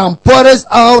 and pourest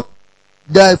out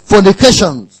thy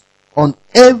fornications on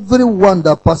every one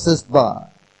that passes by.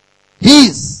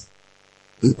 His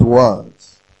it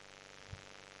was.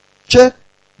 Check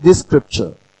this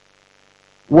scripture.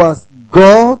 Was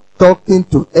God talking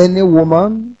to any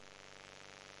woman?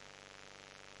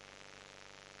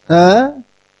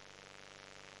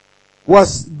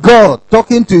 Was God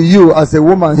talking to you as a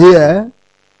woman here?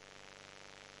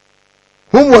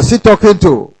 Whom was he talking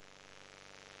to?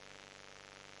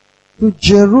 To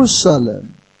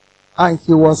Jerusalem. And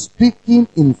he was speaking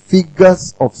in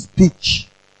figures of speech.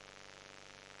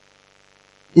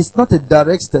 It's not a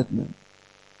direct statement.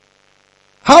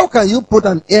 How can you put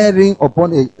an earring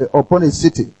upon a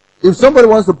city? If somebody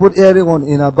wants to put earring on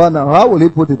in Aba now, how will he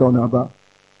put it on Aba?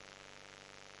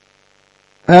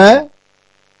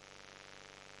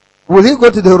 Will he go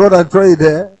to the road and throw it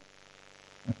there?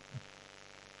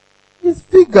 It's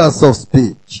figures of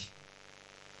speech,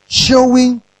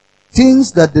 showing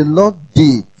things that the Lord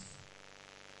did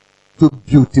to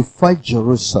beautify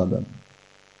Jerusalem.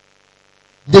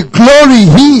 The glory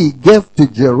he gave to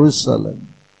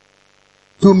Jerusalem,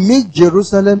 to make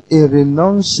Jerusalem a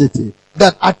renowned city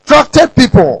that attracted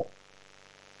people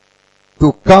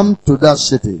to come to that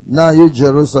city. Now you,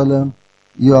 Jerusalem,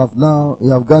 you have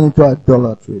gone into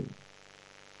idolatry.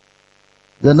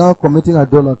 They're now committing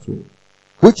idolatry,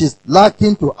 which is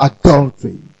lacking to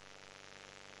adultery.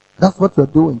 That's what you're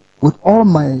doing with all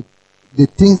the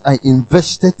things I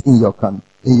invested in your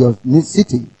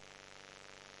city.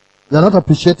 You're not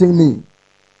appreciating me.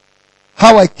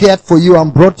 How I cared for you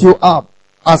and brought you up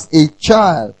as a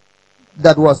child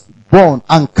that was born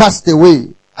and cast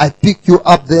away. I picked you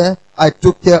up there. I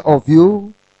took care of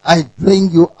you. I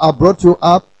brought you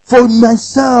up for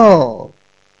myself.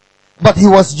 But he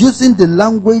was using the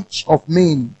language of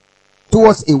men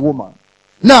towards a woman.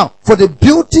 Now, for the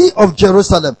beauty of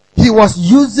Jerusalem, he was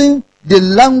using the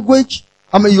language,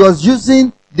 he was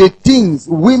using the things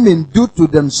women do to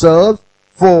themselves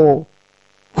for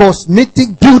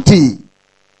cosmetic beauty.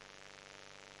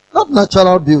 Not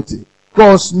natural beauty.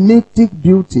 Cosmetic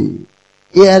beauty.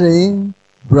 Earring,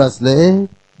 bracelet,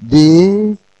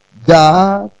 this,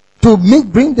 that, to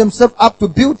bring themselves up to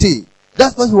beauty.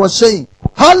 That's what he was saying.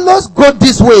 Harlots go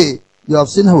this way. You have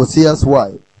seen Hosea's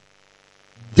wife,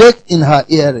 decked in her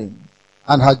earring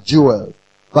and her jewels,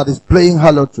 but is playing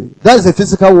harlotry. That is a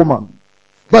physical woman.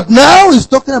 But now he's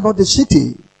talking about the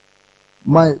city.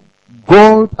 My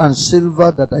gold and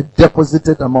silver that I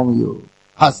deposited among you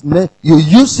has made you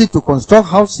use it to construct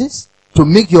houses, to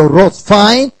make your roads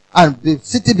fine, and the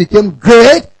city became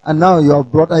great, and now you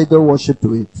have brought idol worship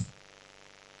to it.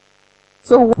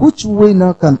 So which way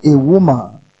now can a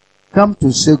woman come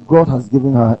to say God has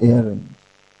given her earring?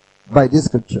 By this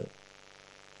scripture.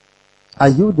 Are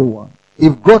you the one?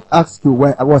 If God asks you,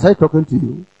 why was I talking to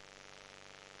you?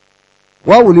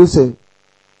 What will you say?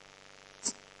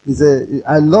 He said,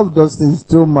 I love those things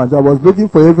too much. I was looking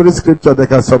for every scripture that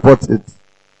can support it.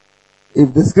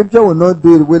 If the scripture will not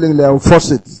do it willingly, I will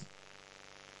force it.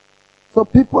 So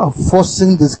people are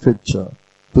forcing the scripture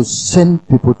to send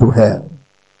people to hell.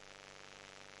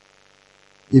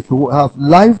 If you have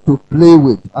life to play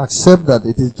with, accept that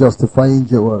it is justifying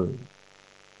jewelry.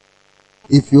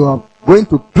 If you are going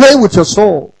to play with your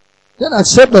soul, then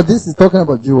accept that this is talking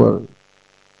about jewelry.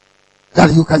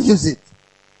 That you can use it.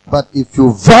 But if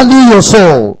you value your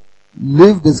soul,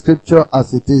 leave the scripture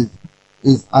as it is.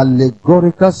 It's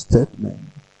allegorical statement,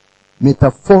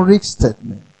 metaphoric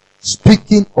statement,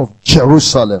 speaking of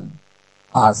Jerusalem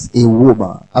as a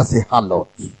woman, as a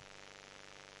harlot.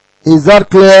 Is that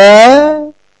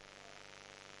clear?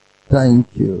 Thank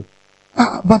you.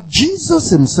 But Jesus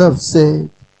himself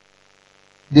said,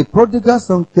 the prodigal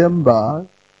son came back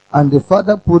and the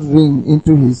father put ring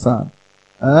into his hand.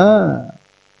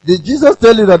 Did Jesus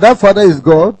tell you that that father is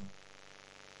God?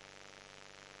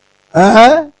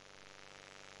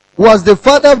 Was the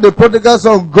father of the prodigal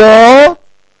son God?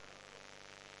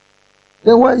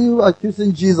 Then why are you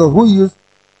accusing Jesus, who used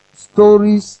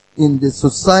stories in the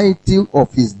society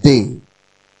of his day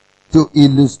to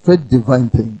illustrate divine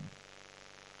things?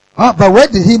 But where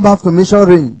did he have to mention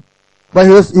ring? But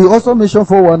he also mentioned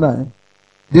 419.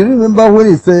 Do you remember when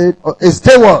he said, a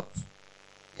steward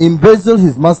embezzled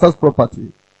his master's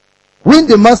property? When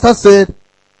the master said,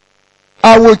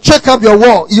 I will check up your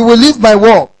work, you will leave my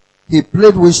work, he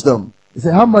played wisdom. He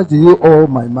said, how much do you owe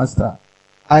my master?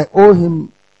 I owe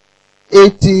him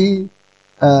 80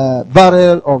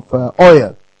 barrel of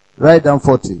oil. Write down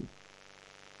 40.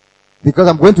 Because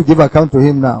I'm going to give account to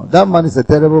him now. That man is a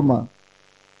terrible man.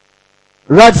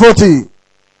 Write 40.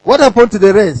 What happened to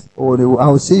the rest? Oh, I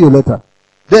will see you later.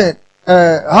 Then,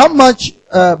 how much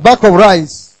bag of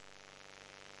rice?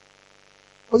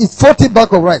 Oh, it's 40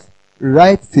 bag of rice.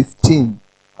 Write 15.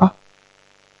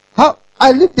 How?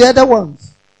 I leave the other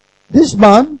ones. This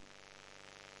man,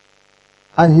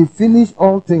 and he finished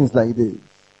all things like this.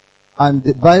 And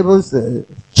the Bible says,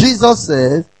 Jesus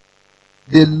says,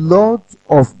 the Lord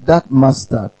of that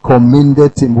master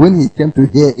commended him when he came to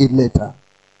hear it later.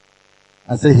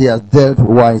 And said he has dealt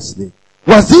wisely.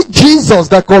 Was it Jesus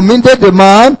that commended the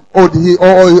man or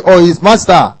his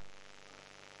master?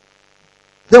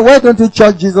 Then why don't you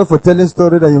charge Jesus for telling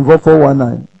story that involve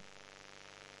 419?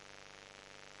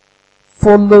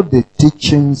 Follow the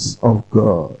teachings of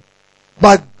God.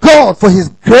 But God, for his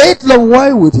great love,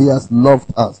 wherewith he has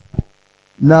loved us,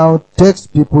 now takes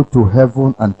people to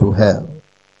heaven and to hell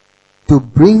to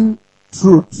bring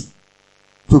truth,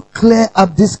 to clear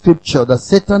up this scripture that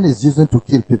Satan is using to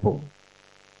kill people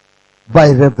by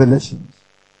revelations,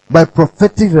 by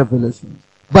prophetic revelations,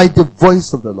 by the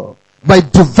voice of the Lord, by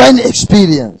divine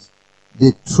experience.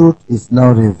 The truth is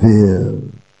now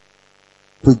revealed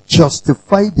to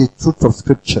justify the truth of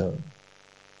scripture,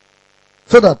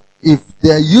 so that if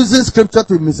they are using scripture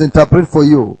to misinterpret for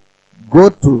you, go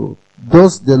to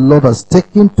those the Lord has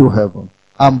taken to heaven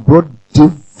and brought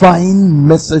divine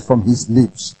message from his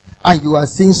lips, and you are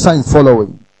seeing signs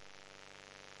following.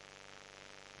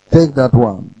 Take that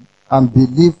one and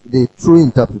believe the true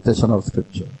interpretation of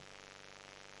scripture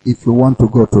if you want to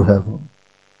go to heaven.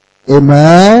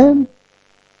 Amen.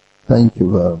 Thank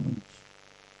you very much.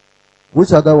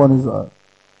 Which other one is that?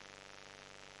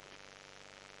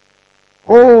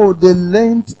 Oh, the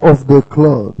length of the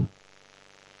cloth.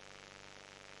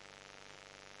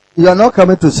 You are not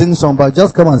coming to sing song, but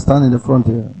just come and stand in the front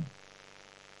here.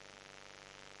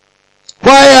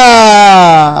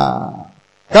 Choir!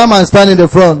 Come and stand in the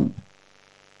front.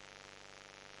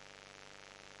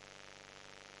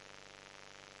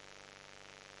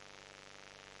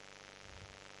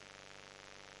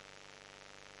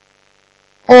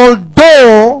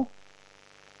 Although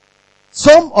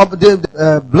some of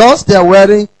the blouse they are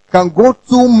wearing can go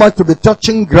too much to be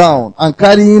touching ground and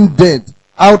carrying dead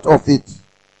out of it.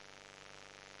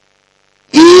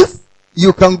 If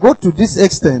you can go to this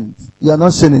extent, you are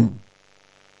not sinning.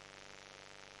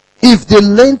 If the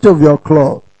length of your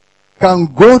cloth can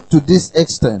go to this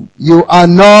extent, you are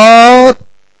not.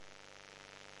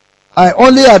 I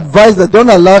only advise that don't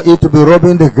allow it to be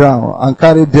rubbing the ground and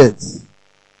carry dead.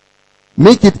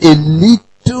 Make it a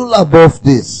little above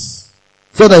this,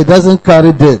 so that it doesn't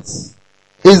carry dead.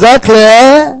 Is that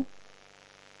clear?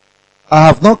 I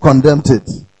have not condemned it.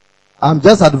 I'm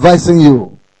just advising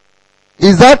you.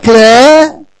 Is that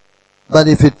clear? But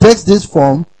if it takes this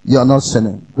form, you are not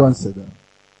sinning. Go and sit down.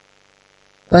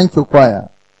 Thank you, choir.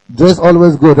 Dress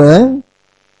always good, eh?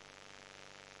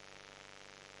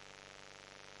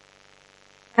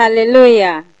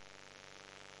 Hallelujah.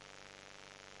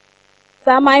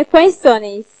 So my question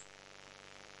is...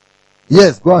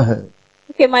 Yes, go ahead.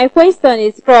 Okay, my question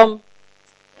is from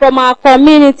from our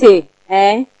community,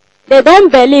 they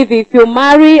don't believe if you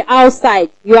marry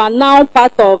outside, you are now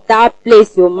part of that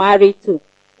place you marry to.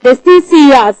 They still see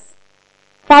you as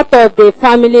part of the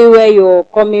family where you're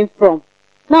coming from.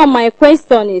 Now my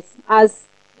question is, as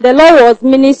the Lord was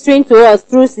ministering to us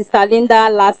through Sister Linda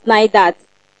last night, that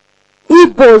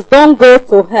Igbos don't go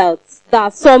to health,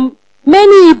 that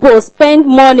many Igbos spend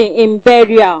money in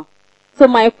burial. So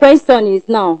my question is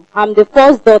now, I'm the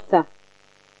first daughter.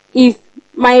 If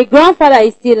my grandfather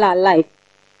is still alive,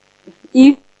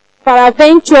 if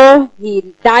peradventure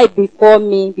he died before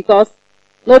me, because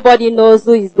nobody knows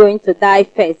who is going to die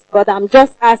first, but I'm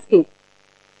just asking,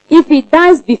 if he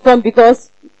dies before me, because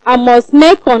I must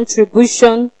make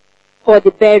contribution for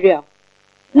the burial.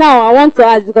 Now I want to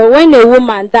ask, because when a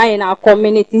woman dies in our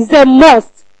community, it's a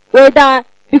must, whether,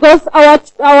 because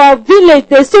our village,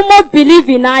 they so much believe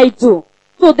in idol,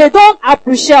 so they don't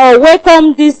appreciate or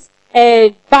welcome this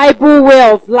Bible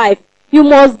way of life. You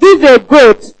must give a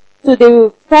goat to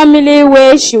the family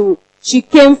where she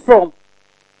came from.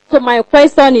 So my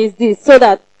question is this, so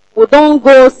that we don't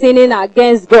go sinning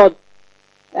against God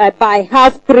by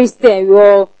half Christian,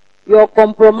 you're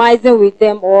compromising with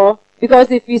them, or because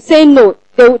if you say no,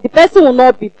 the person will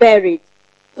not be buried.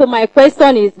 So my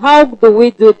question is, how do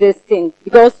we do this thing?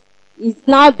 Because it's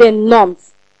now the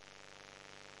norms.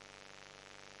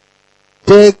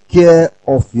 Take care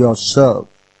of yourself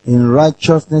in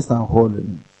righteousness and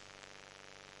holiness.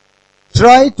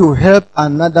 Try to help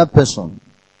another person.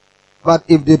 But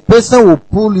if the person will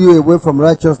pull you away from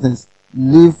righteousness,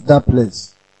 leave that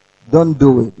place. Don't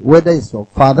do it. Whether it's your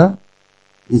father,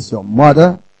 it's your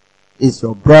mother, it's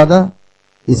your brother,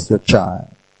 it's your child.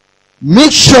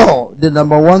 Make sure the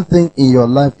number one thing in your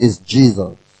life is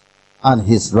Jesus and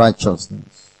his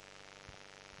righteousness.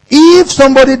 If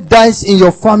somebody dies in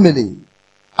your family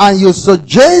and you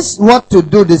suggest what to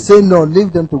do, they say no,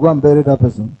 leave them to go and bury that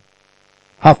person.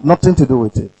 Have nothing to do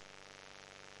with it.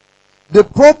 The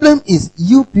problem is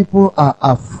you people are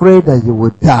afraid that you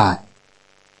will die.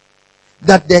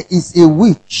 That there is a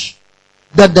witch.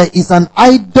 That there is an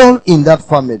idol in that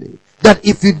family. That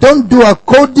if you don't do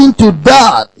according to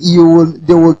that,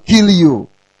 they will kill you.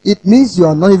 It means you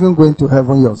are not even going to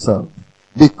heaven yourself.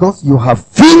 Because you have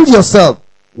filled yourself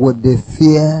with the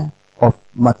fear of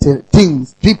material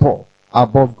things, people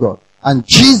above God. And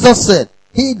Jesus said,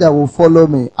 he that will follow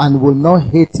me and will not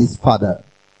hate his father,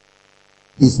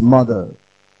 his mother,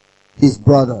 his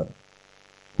brother,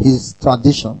 his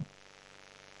tradition,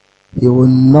 he will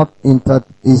not enter,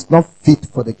 is not fit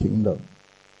for the kingdom.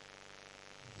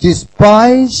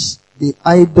 Despise the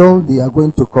idol they are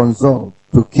going to consult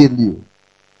to kill you.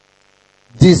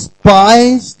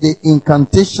 Despise the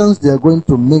incantations they are going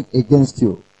to make against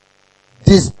you.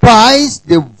 Despise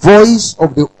the voice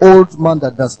of the old man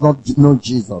that does not know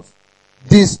Jesus.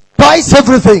 Despise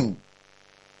everything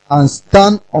and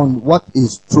stand on what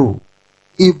is true.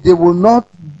 If they will not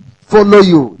follow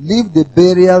you, leave the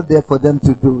burial there for them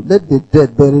to do. Let the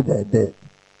dead bury their dead.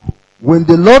 When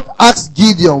the Lord asked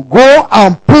Gideon, go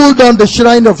and pull down the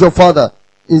shrine of your father.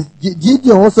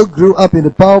 Gideon also grew up in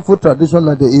a powerful tradition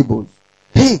like the Hebrews.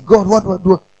 Hey, God, what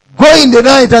do? Go in the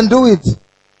night and do it.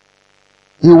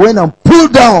 He went and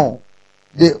pulled down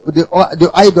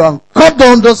the idol and cut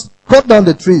down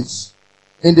the trees.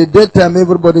 In the daytime,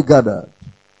 everybody gathered.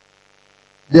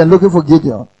 They are looking for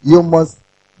Gideon. You must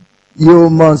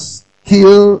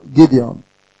kill Gideon.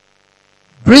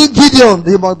 Bring Gideon,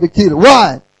 he must be killed.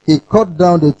 Why? He cut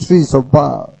down the trees of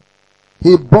Baal.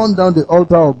 He burned down the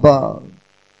altar of Baal.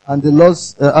 And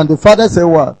the father said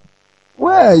what?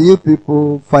 Why are you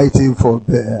people fighting for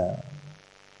Baal?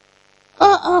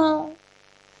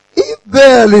 If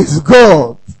Baal is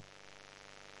God,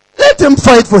 let him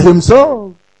fight for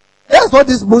himself. That's what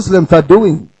these Muslims are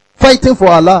doing. Fighting for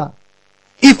Allah.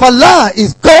 If Allah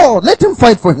is God, let him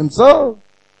fight for himself.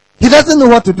 He doesn't know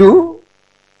what to do.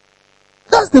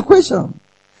 That's the question.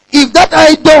 If that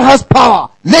idol has power,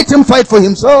 let him fight for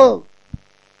himself.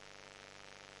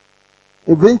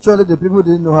 Eventually the people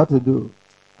didn't know how to do.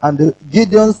 And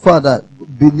Gideon's father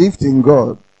believed in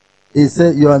God. He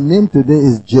said, your name today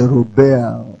is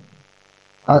Jerubbaal.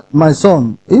 My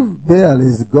son, if Baal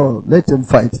is God, let him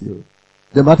fight you.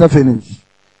 The matter finished.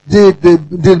 Did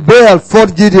Baal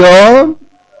fight Gideon?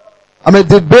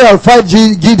 Did Baal fight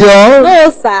Gideon?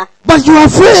 No, sir. But you are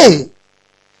afraid.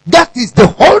 That is the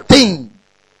whole thing.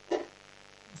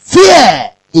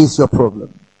 Fear is your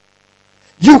problem.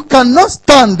 You cannot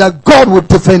stand that God will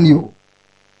defend you.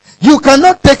 You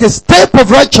cannot take a step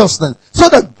of righteousness so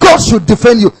that God should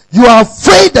defend you. You are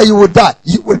afraid that you will die.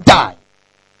 You will die.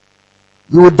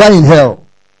 You will die in hell.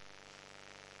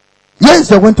 Yes,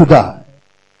 you're going to die.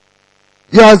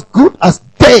 You are as good as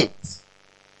dead.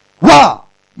 Wow!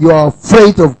 You are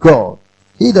afraid of God.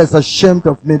 He that is ashamed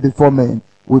of me before men,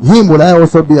 with him will I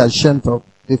also be ashamed of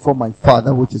before my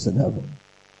Father which is in heaven.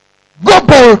 Go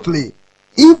boldly.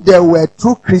 If there were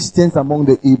true Christians among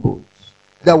the Igbos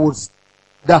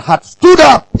that had stood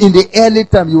up in the early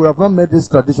time, you would have not made this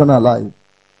tradition alive.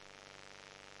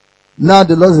 Now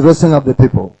the Lord is raising up the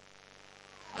people.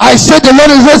 I said the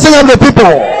Lord is raising up the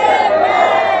people.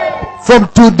 From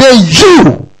today,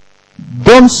 you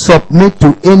don't submit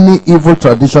to any evil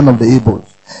tradition of the Igbos.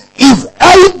 If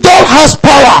idol has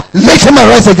power, let him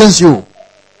arise against you.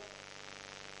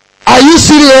 Are you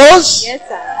serious? Yes,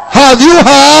 sir. Have you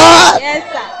heard?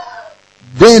 Yes, sir.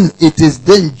 Then it is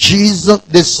then Jesus,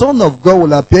 the Son of God,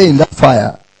 will appear in that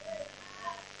fire.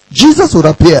 Jesus will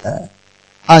appear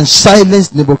and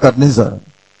silence Nebuchadnezzar.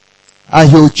 And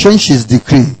he will change his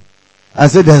decree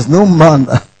and say there's no man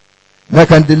that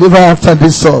can deliver after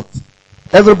this sort.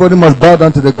 Everybody must bow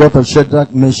down to the God of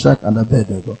Shadrach, Meshach, and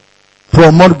Abednego.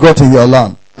 Promote God in your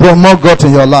land. Promote God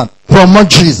in your land. Promote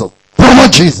Jesus.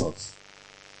 Promote Jesus.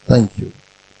 Thank you.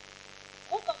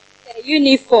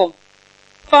 Uniform.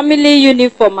 Family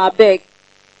uniform, I beg.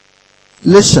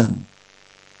 Listen.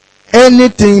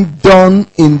 Anything done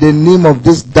in the name of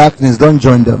this darkness, don't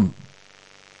join them.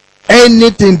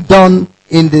 Anything done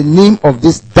in the name of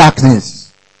this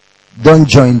darkness, don't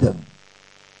join them.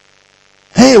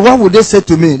 Hey, what would they say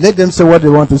to me? Let them say what they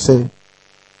want to say.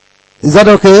 Is that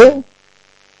okay?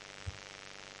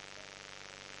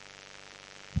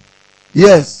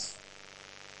 Yes.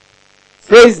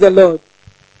 Praise the Lord.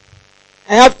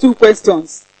 I have 2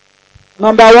 questions.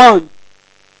 Number 1,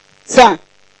 sir,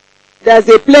 there's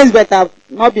a place that I've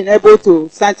not been able to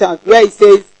search out where it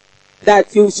says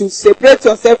that you should separate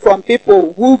yourself from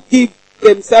people who give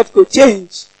themselves to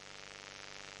change.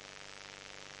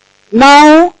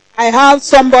 Now, I have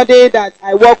somebody that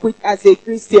I work with as a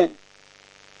Christian.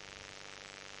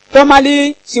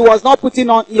 Formerly, she was not putting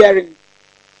on earring.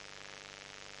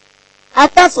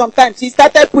 After some time, she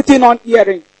started putting on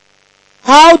earring.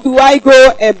 How do I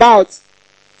go about?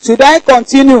 Should I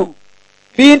continue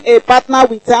being a partner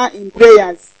with her in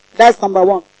prayers? That's number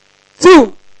 1.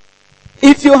 2,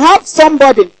 if you have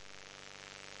somebody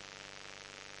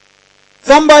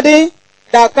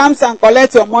that comes and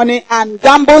collects your money and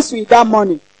gambles with that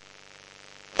money,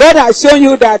 God has shown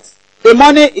you that the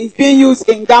money is being used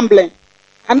in gambling,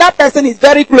 and that person is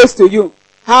very close to you.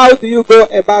 How do you go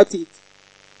about it?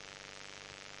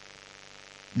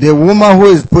 The woman who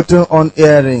is putting on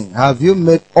earring, have you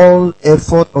made all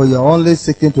effort, or you're only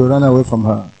seeking to run away from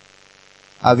her?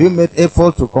 Have you made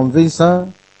effort to convince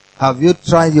her? Have you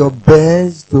tried your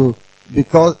best to,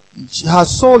 because her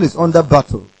soul is under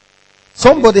battle.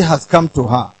 Somebody has come to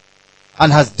her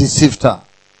and has deceived her.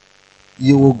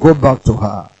 You will go back to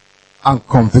her and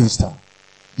convince her.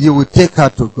 You will take her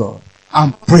to God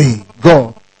and pray,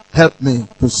 God, help me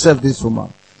to serve this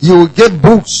woman. You will get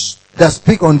books that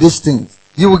speak on these things.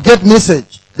 You will get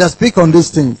message that speak on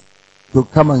these things to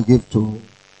come and give to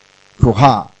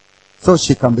her so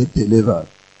she can be delivered.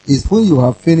 It's when you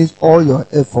have finished all your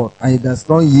effort and it does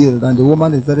not yield and the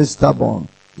woman is very stubborn,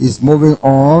 is moving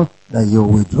on, that you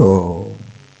withdraw.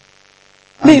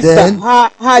 Please, sir,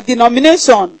 her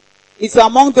denomination is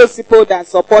among those people that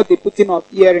support the putting of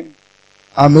earring.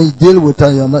 I mean, deal with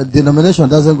her. Your denomination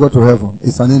doesn't go to heaven.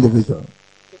 It's an individual.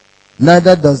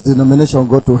 Neither does denomination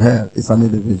go to hell. It's an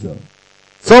individual.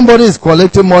 Somebody is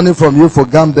collecting money from you for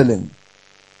gambling.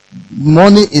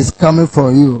 Money is coming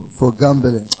from you for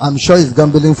gambling. I'm sure it's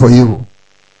gambling for you.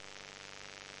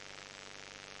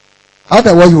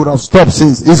 Otherwise, you would have stopped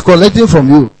since. It's collecting from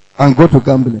you and go to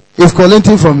gambling. It's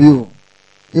collecting from you.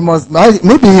 He must,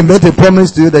 maybe he made a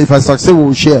promise to you that if I succeed, we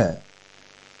will share.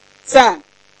 Sir,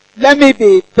 let me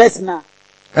be personal.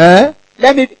 Eh?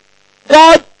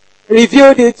 God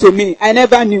revealed it to me. I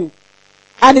never knew.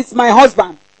 And it's my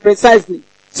husband, precisely.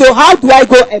 So how do I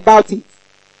go about it?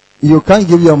 You can't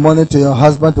give your money to your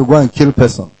husband to go and kill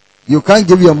person. You can't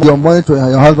give your money to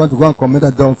your husband to go and commit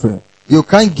adultery. You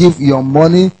can't give your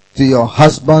money to your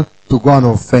husband to go and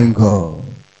offend God.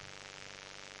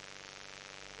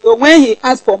 So when he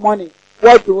asks for money,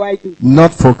 what do I do?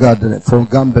 Not for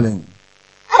gambling.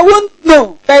 I won't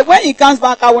know. But when he comes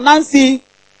back, I will not see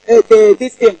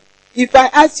this thing. If I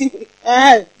ask you,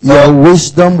 your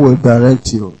wisdom will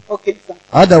direct you. Okay, sir.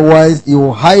 Otherwise, you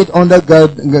will hide under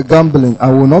gambling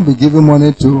and will not be giving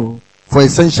money for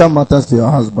essential matters to your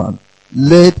husband.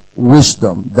 Let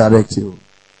wisdom direct you.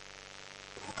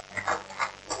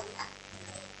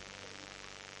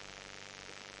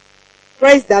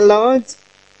 Praise the Lord.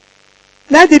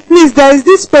 Daddy, please, there is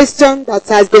this question that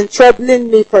has been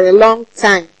troubling me for a long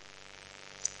time.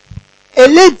 a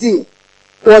lady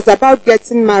was about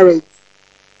getting married.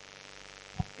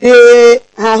 Her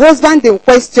husband in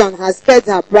question has paid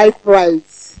her bride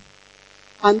price,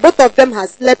 and both of them have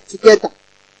slept together,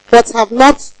 but have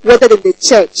not wedded in the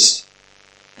church.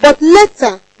 But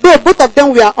later, though both of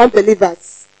them were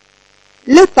unbelievers,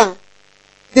 later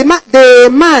the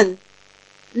man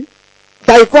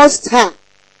divorced her,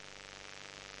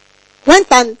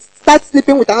 went and started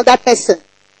sleeping with another person.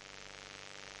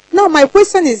 Now my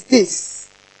question is this: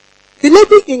 the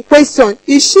lady in question,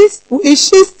 is she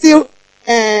still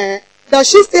does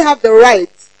she still have the right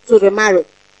to remarry?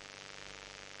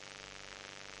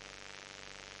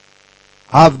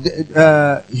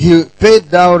 He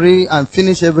paid dowry and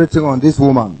finished everything on this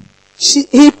woman?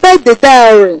 He paid the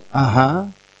dowry.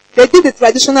 They did the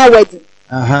traditional wedding.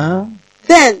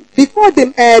 Then before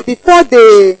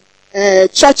the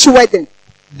church wedding,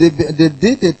 they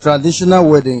did the traditional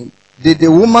wedding. Did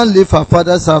the woman leave her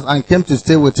father's house and came to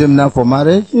stay with him now for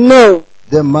marriage? No.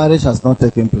 The marriage has not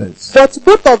taken place. But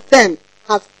both of them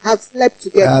have slept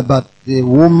together. But the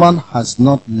woman has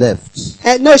not left.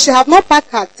 No, she have not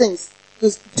packed her things to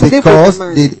live with the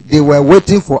man. They were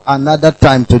waiting for another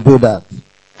time to do that.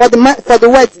 For the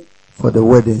wedding. For the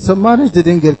wedding. So marriage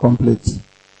didn't get complete.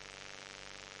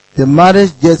 The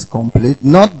marriage gets complete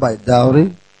not by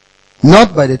dowry,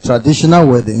 not by the traditional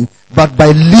wedding, but by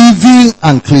living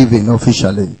and cleaving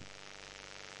officially.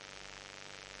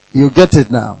 You get it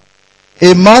now.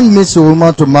 A man meets a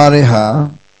woman to marry her.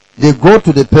 They go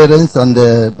to the parents and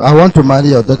I want to marry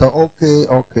your daughter.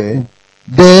 Okay.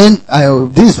 Then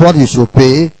this is what you should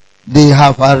pay. They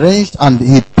have arranged and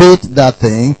he paid that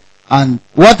thing. And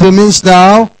what remains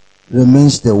now?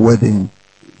 Remains the wedding.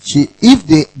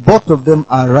 If both of them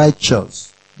are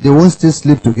righteous, they won't still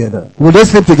sleep together. Will they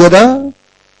sleep together?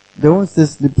 They won't still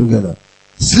sleep together.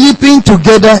 Sleeping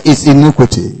together is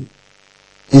iniquity.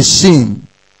 Is sin.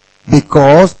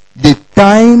 Because the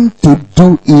time to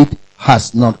do it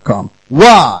has not come.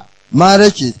 Why?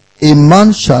 Marriage is a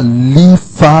man shall leave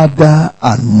father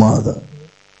and mother.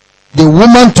 The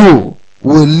woman too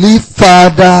will leave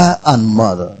father and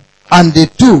mother. And the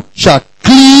two shall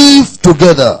cleave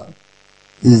together.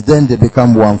 Is then they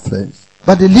become one flesh.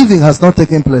 But the living has not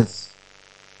taken place.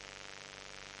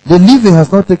 The living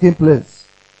has not taken place.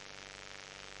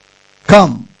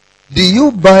 Come. Do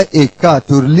you buy a car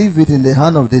to leave it in the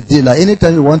hand of the dealer?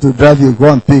 Anytime you want to drive, you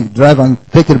go and drive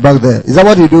and take it back there. Is that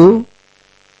what you do?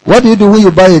 What do you do when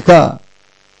you buy a car?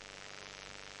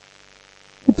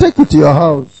 You take it to your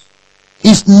house.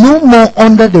 It's no more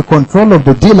under the control of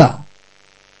the dealer.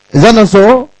 Is that not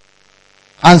so?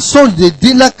 And so the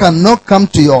dealer cannot come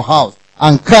to your house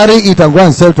and carry it and go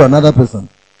and sell to another person.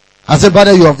 And say,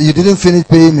 brother, you didn't finish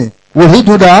paying me. Will he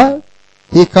do that?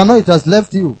 He cannot. It has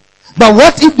left you. But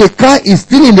what if the car is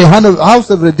still in the house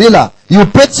of the dealer? You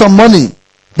paid some money,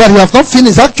 but you have not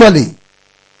finished actually.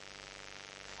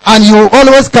 And you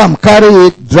always come, carry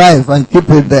it, drive, and keep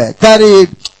it there. Carry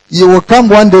it. You will come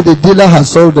one day, the dealer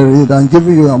has sold it and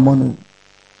given you your money.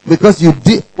 Because you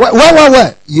did,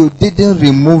 where? You didn't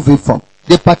remove it from.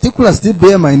 The particulars still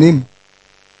bear my name.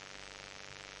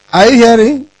 Are you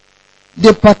hearing?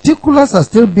 The particulars are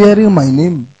still bearing my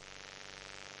name.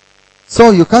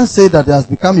 So you can't say that it has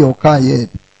become your car yet.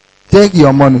 Take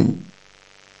your money.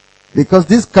 Because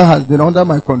this car has been under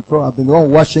my control. I've been the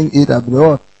one washing it. I've been the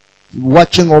one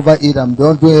watching over it. I'm the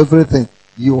one doing everything.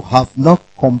 You have not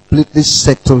completely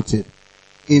settled it.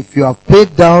 If you have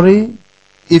paid dowry,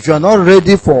 if you are not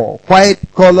ready for white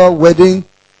collar wedding,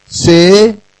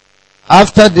 say,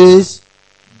 after this,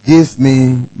 give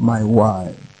me my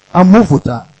wife. And move with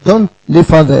her. Don't leave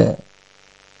her there.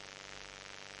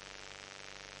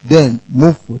 Then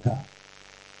move with her.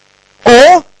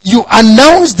 Or you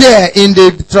announce there in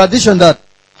the tradition that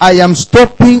I am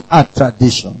stopping at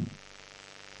tradition.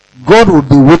 God will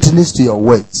be witness to your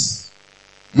words.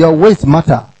 Your words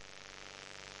matter.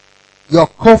 Your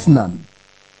covenant.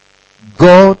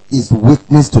 God is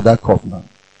witness to that covenant.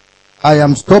 I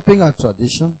am stopping at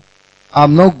tradition.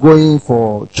 I'm not going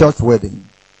for church wedding.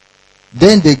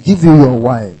 Then they give you your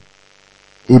wife.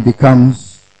 It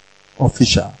becomes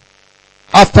official.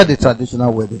 After the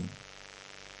traditional wedding.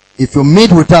 If you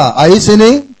meet with her, are you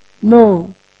sinning?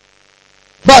 No.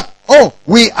 But,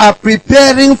 we are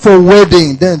preparing for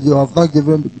wedding. Then you have not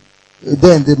given,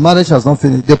 then the marriage has not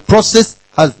finished. The process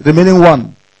has remaining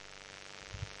one.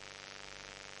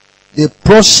 The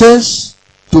process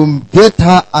to get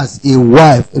her as a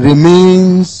wife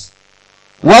remains,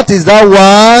 what is that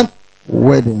one?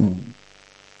 Wedding.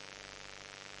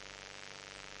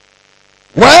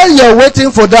 While you're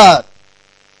waiting for that,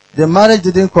 the marriage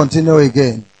didn't continue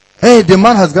again. Hey, the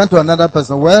man has gone to another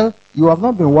person. Well, You have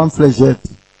not been one flesh yet.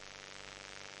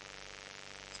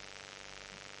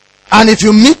 And if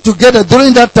you meet together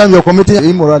during that time, you're committing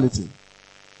immorality.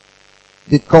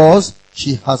 Because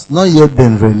she has not yet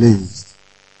been released.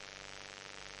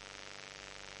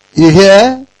 You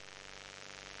hear?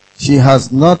 She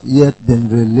has not yet been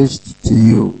released to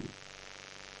you.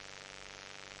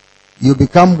 You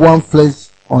become one flesh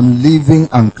on living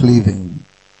and cleaving.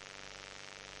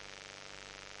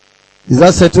 Is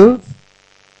that settled?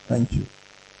 Thank you.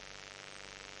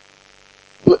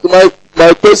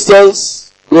 My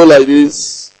questions go like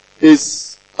this.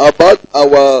 Is about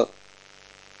our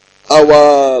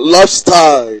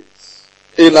lifestyle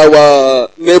in our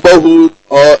neighborhood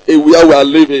or where we are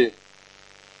living.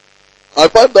 I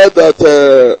found out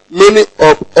that many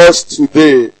of us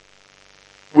today,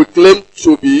 we claim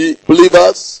to be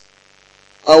believers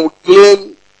and we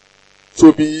claim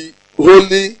to be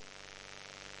holy,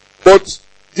 but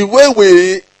the way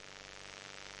we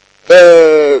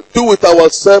do with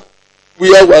ourselves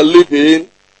where we are living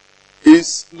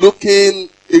is looking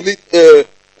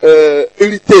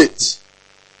irritate.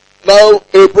 Now,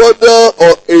 a brother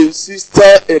or a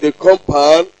sister in the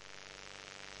compound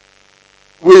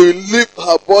will leave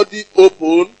her body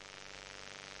open,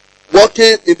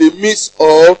 walking in the midst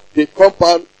of the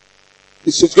compound.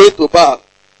 She's going to bath.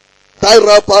 Tie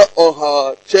wrapper on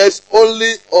her chest,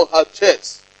 only on her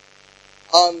chest.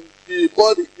 And the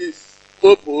body is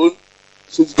open.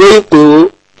 She's going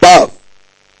to bath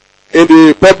in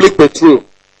the public bathroom.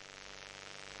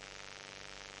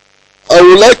 I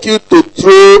would like you to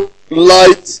throw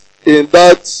light in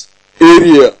that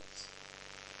area.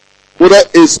 Whether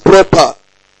it's proper.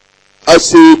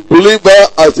 As a believer,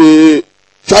 as a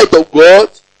child of God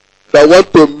that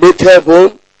want to make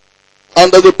heaven,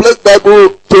 and as the blessed Bible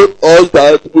told us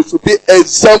that we should be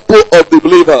example of the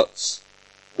believers.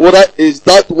 Whether is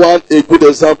that one a good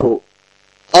example?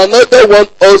 Another one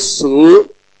also,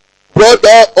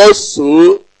 brother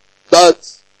also,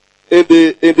 that in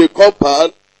the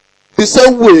compound, the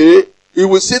same way, you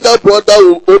will see that brother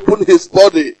will open his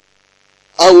body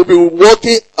and will be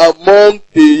walking among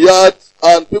the yard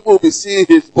and people will be seeing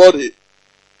his body.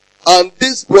 And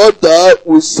this brother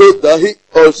will say that he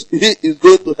is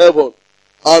going to heaven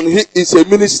and he is a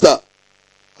minister.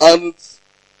 And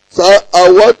so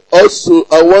I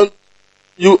want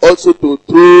you also to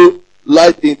throw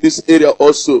light in this area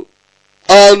also.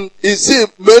 And you see,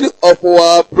 many of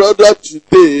our brothers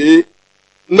today,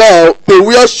 now they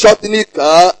wear short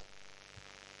knicker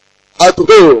at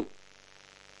home.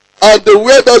 And they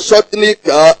wear that short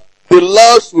knicker, the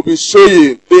legs will be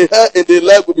showing, the hair and the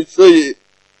leg will be showing.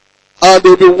 And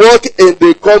they'll be walking in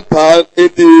the compound in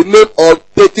the name of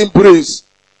taking breeze,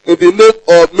 in the name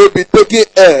of maybe taking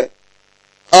air.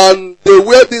 And they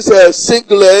wear this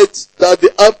singlet that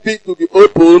the armpit will be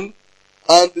open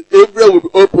and everywhere will be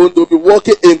open. They'll be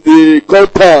walking in the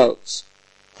compounds.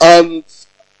 And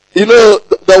you know,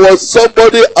 there was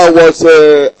somebody I was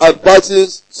advising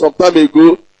some time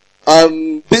ago,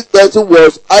 and this person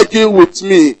was arguing with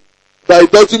me that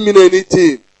it doesn't mean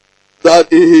anything, that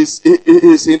he is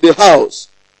in the house,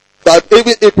 that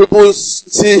even if people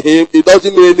see him, it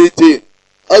doesn't mean anything.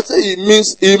 I say it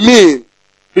means,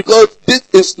 because this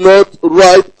is not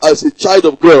right as a child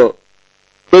of God.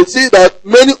 But see that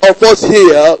many of us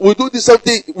here, we do this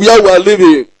something where we are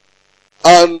living.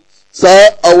 And sir,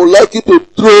 I would like you to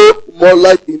throw more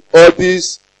light in all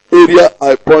these areas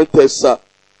I pointed, sir.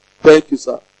 Thank you,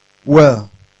 sir. Well,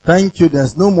 thank you.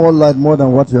 There's no more light more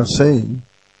than what you're saying.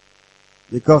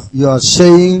 Because you are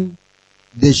saying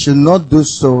they should not do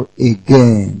so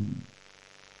again.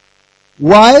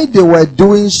 Why they were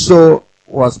doing so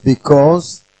was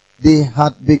because they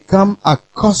had become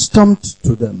accustomed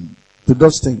to them, to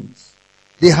those things.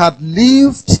 They had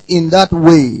lived in that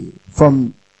way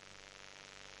from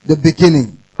the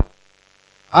beginning.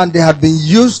 And they had been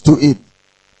used to it.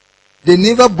 They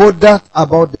never bothered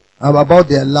about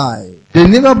their life. They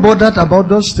never bothered about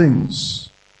those things.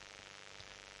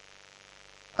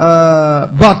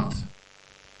 But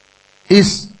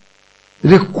it's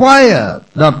required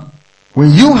that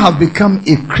when you have become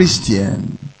a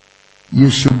Christian, you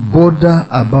should bother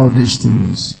about these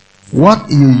things. What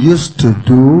you used to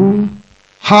do,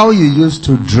 how you used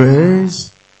to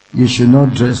dress, you should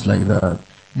not dress like that.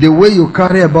 The way you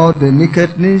carry about the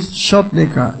nakedness, short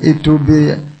knicker, it will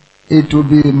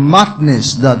be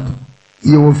madness that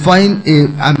you will find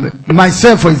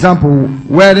myself, for example,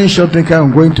 wearing short knicker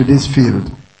and going to this field.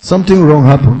 Something wrong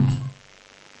happened.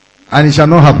 And it shall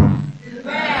not happen.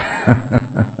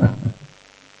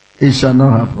 It shall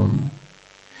not happen.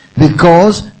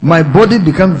 Because my body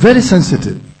becomes very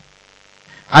sensitive.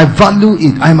 I value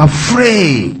it. I'm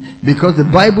afraid Because the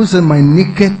Bible says my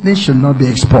nakedness should not be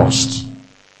exposed.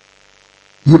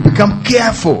 You become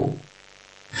careful.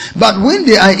 But when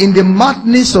they are in the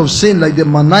madness of sin, like the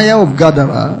Messiah of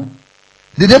Gadara,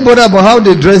 did they bother about how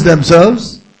they dress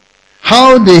themselves?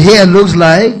 How the hair looks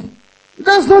like?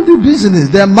 That's not the business.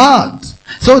 They're mad.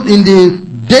 So in the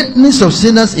deadness of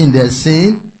sinners in their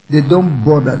sin, they don't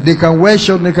bother. They can wear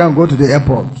short knicker and go to the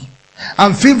airport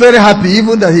and feel very happy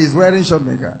even that he is wearing short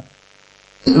knicker.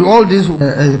 All this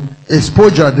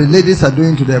exposure the ladies are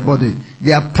doing to their body,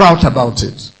 they are proud about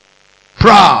it.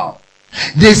 Proud.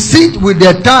 They sit with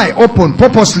their tie open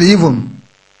purposely even.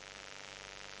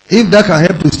 If that can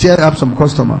help to stir up some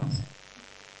customers.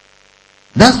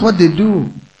 That's what they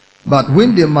do. But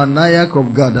when the maniac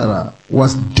of Gadara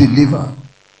was delivered,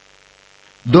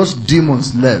 those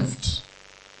demons left.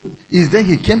 Is then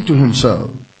he came to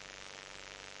himself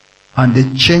and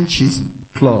they changed his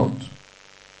cloth,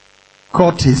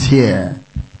 cut his hair.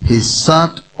 He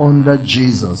sat under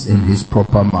Jesus in his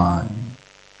proper mind.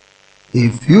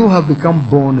 If you have become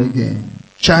born again,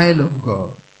 child of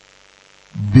God,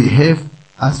 behave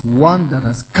as one that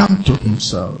has come to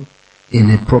himself in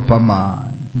a proper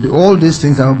mind. All these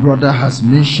things our brother has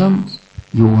mentioned,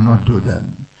 you will not do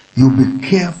them. You be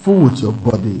careful with your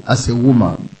body as a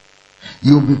woman.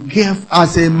 You be careful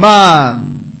as a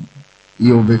man.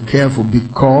 You be careful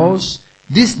because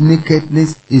this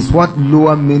nakedness is what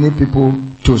lures many people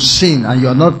to sin, and you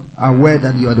are not aware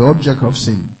that you are the object of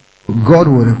sin. God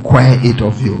will require it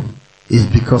of you. It's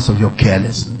because of your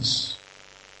carelessness.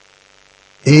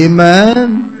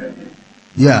 Amen.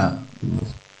 Yeah.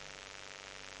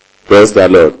 Praise the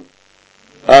Lord.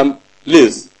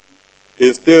 Please,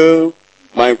 it's still,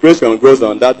 my question goes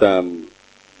on that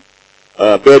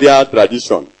burial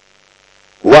tradition.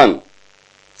 One,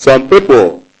 some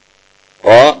people,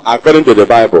 or according to the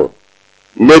Bible,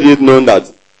 made it known that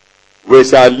we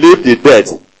shall leave the dead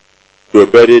to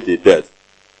bury the dead.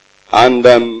 And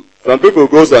some people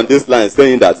goes on this line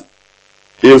saying that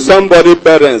if somebody's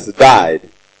parents died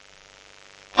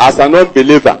as an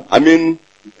unbeliever, I mean,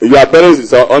 your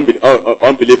parents are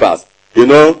unbelievers, you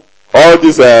know, all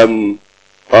these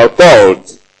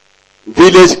cults,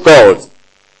 village cults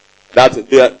that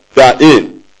they are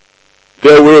in,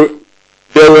 they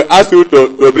will ask you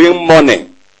to bring money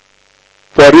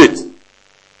for it.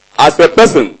 As a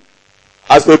person,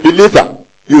 as a believer,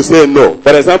 you say no.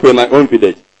 For example, in my own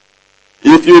village,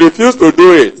 if you refuse to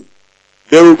do it,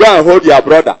 they will go and hold your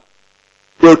brother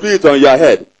to do it on your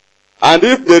head. And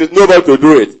if there is nobody to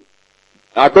do it,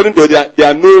 according to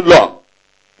their new law,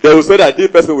 they will say that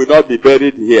this person will not be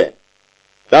buried here.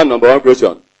 That's number one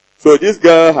question. So this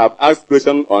girl have asked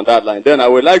question on that line. Then I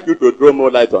would like you to throw more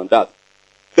light on that.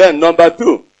 Then number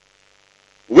two,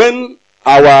 when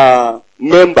our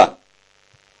member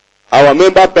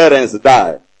parents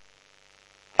die,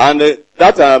 and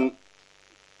that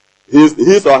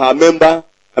his or her member,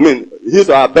 I mean his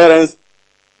or her parents,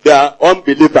 they are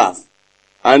unbelievers,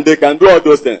 and they can do all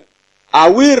those things. Are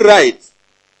we right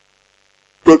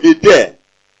to be there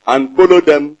and follow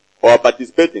them or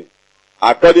participating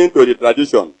according to the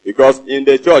tradition? Because in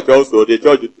the church also, the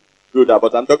church do that,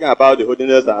 but I'm talking about the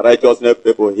holiness and righteousness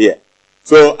people here.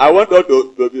 So I want us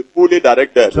to be fully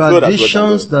directed.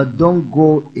 Traditions that don't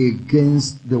go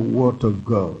against the word of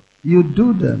God, you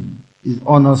do them. It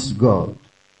honors God.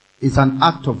 It's an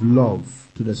act of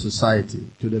love to the society,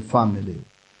 to the family.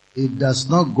 It does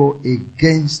not go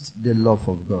against the love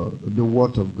of God, the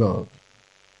word of God.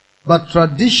 But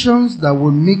traditions that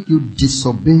will make you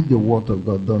disobey the word of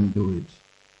God, don't do it.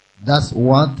 That's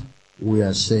what we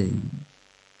are saying.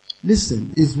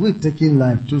 Listen, is we taking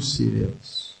life too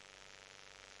serious?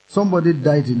 Somebody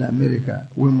died in America.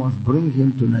 We must bring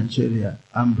him to Nigeria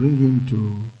and bring him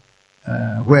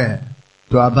to where?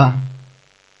 To Aba.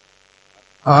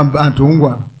 And to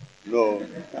Ungwa. No.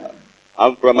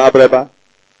 I'm from Abreba.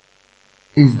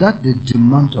 Is that the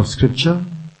demand of Scripture?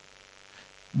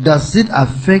 Does it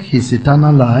affect his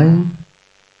eternal life?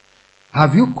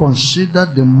 Have you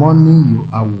considered the money you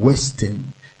are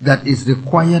wasting that is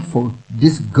required for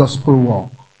this gospel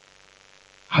work?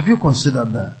 Have you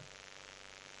considered that?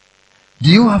 Do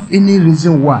you have any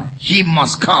reason why he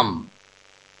must come?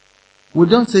 We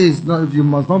don't say it's not, if you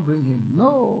must not bring him.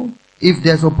 No. If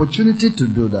there's opportunity to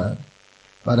do that.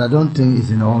 But I don't think it's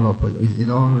in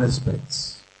all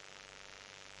respects.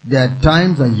 There are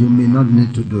times that you may not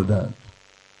need to do that.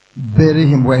 Bury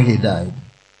him where he died.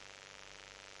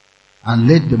 And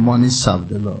let the money serve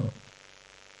the Lord.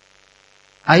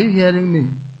 Are you hearing me?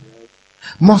 Yes.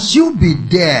 Must you be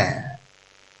there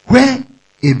where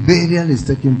a burial is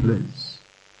taking place?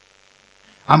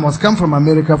 I must come from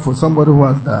America for somebody who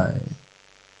has died.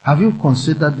 Have you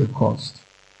considered the cost?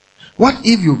 What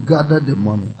if you gather the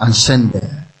money and send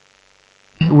there?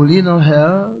 Will he not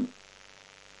help?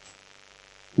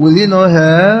 Will he not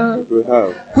help? We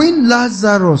have. When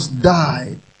Lazarus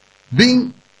died,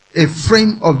 being a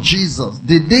friend of Jesus,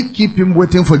 did they keep him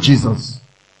waiting for Jesus?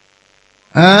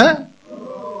 Huh?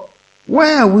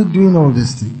 Why are we doing all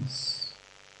these things?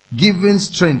 Giving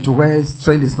strength to where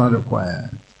strength is not required.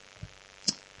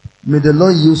 May the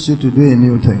Lord use you to do a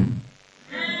new thing,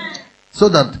 so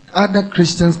that other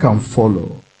Christians can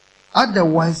follow.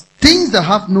 Otherwise, things that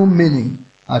have no meaning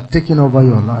are taking over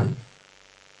your life.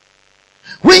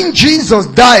 When Jesus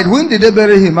died, when did they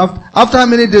bury him? After how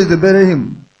many days they buried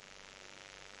him?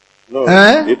 No,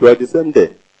 it was the same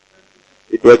day.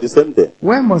 It was the same day.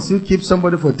 Why must you keep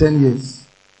somebody for 10 years?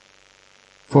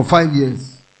 For 5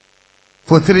 years?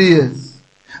 For 3 years?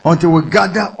 Until we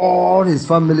gather all his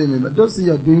family members. Don't see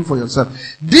you're doing for yourself.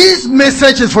 This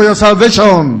message is for your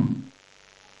salvation.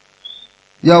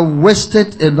 You have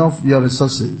wasted enough your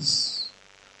resources.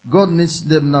 God needs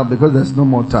them now because there's no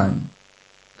more time.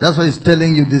 That's why he's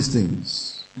telling you these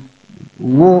things.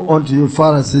 Woe unto you,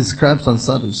 Pharisees, scribes, and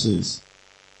Sadducees.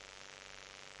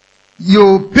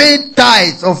 You pay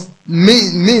tithes of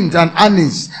mint and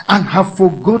anise and have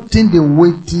forgotten the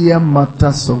weightier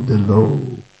matters of the law.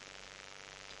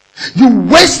 You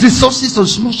waste resources on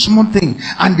small things,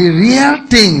 and the real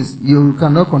things you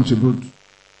cannot contribute.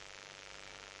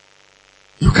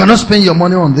 You cannot spend your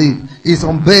money on this. It's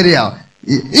on burial.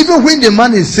 Even when the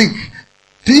man is sick,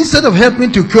 instead of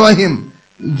helping to cure him,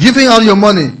 giving all your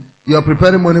money, you are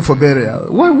preparing money for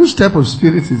burial. Which type of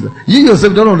spirit is that? You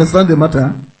yourself don't understand the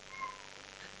matter.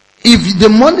 If the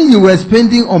money you were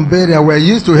spending on burial were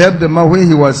used to help the man when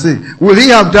he was sick, would he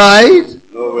have died?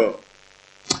 No way.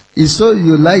 It's so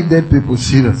you like dead people,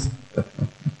 serious.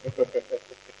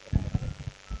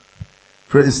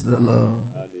 Praise the Lord.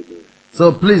 Hallelujah.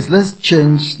 So please, let's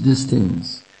change these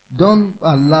things. Don't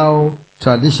allow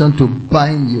tradition to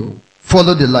bind you.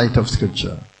 Follow the light of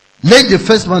Scripture. Let the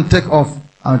first man take off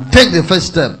and take the first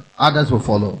step. Others will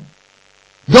follow.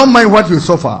 Don't mind what you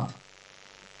suffer.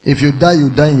 If you die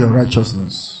in your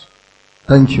righteousness.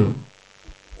 Thank you.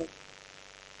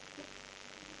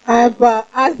 I have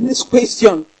asked this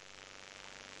question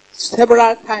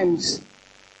several times.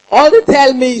 All they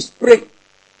tell me is pray.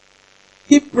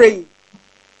 Keep praying.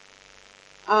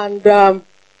 And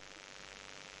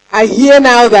I hear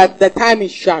now that the time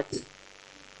is short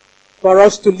for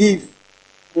us to live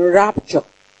in rapture.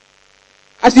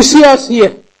 As you see us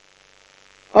here,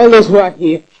 all those who are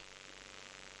here,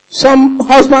 some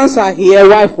husbands are here,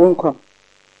 wife won't come.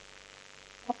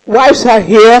 Wives are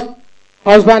here,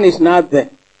 husband is not there.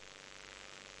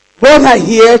 Both are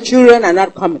here, children are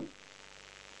not coming.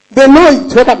 They know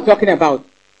it's what I'm talking about.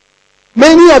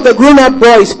 Many of the grown-up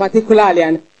boys particularly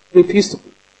and refuse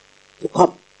to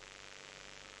come.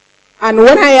 And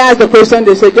when I ask the question,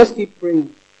 they say, just keep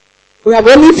praying. We have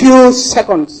only few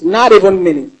seconds, not even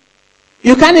minutes.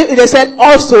 You can't, they said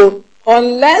also,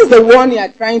 unless the one you are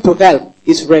trying to help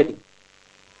is ready.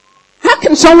 How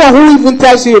can someone who even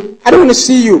tells you, I don't want to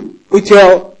see you with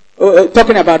your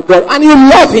talking about God, and you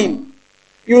love him,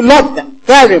 you love them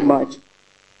very much.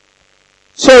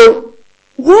 So,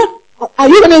 what are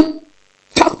you going to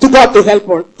talk to God to help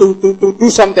her to do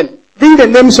something? Bring the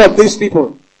names of these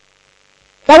people.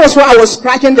 That was why I was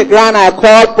scratching the ground. I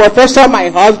called Professor, my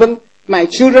husband, my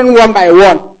children one by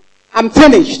one. I'm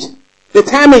finished. The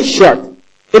time is short.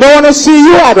 They don't want to see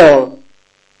you at all.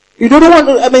 You don't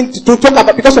want to, to talk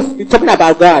about, because of you're talking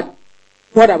about God.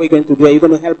 What are we going to do? Are you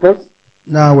going to help us?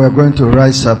 Now we're going to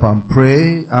rise up and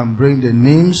pray and bring the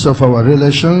names of our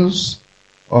relations,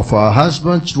 of our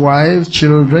husbands, wives,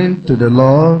 children to the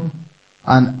Lord,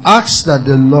 and ask that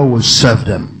the Lord will serve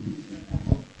them.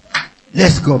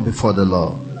 Let's go before the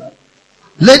Lord.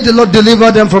 Let the Lord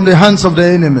deliver them from the hands of the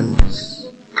enemies.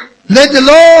 Let the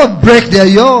Lord break their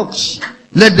yokes.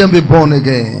 Let them be born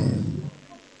again.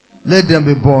 Let them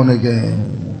be born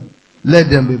again. Let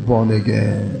them be born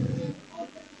again.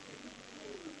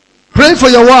 Pray for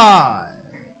your wife.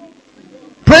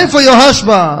 Pray for your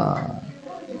husband.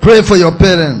 Pray for your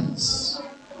parents.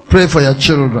 Pray for your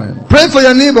children. Pray for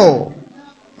your neighbor.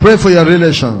 Pray for your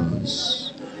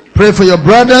relations. Pray for your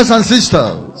brothers and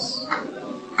sisters.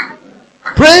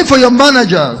 Pray for your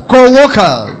managers,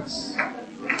 co-workers,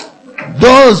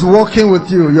 those working with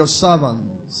you, your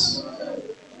servants.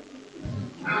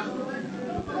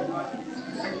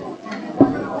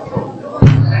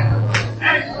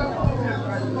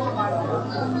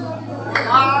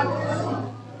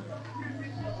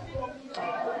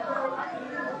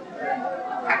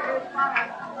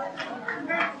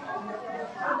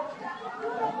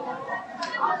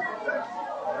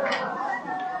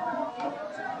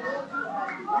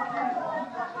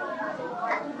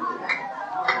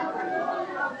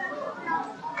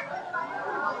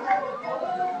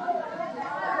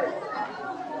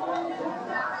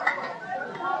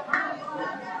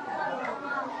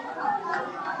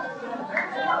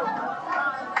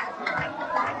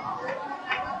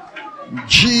 In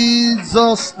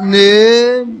Jesus'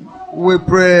 name we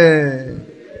pray.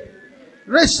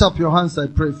 Raise up your hands, I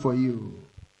pray for you.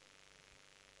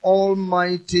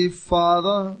 Almighty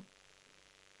Father,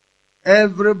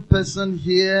 every person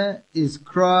here is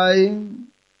crying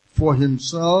for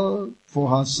himself, for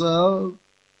herself,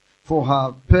 for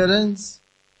her parents,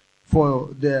 for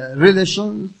their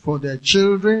relations, for their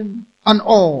children, and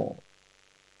all.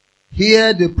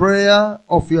 Hear the prayer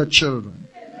of your children.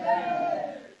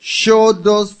 Show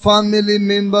those family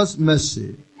members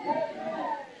mercy.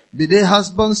 Be they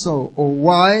husbands or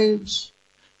wives.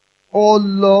 Oh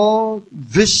Lord,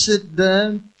 visit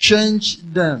them, change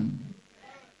them,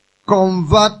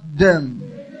 convert them,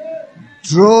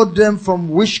 draw them from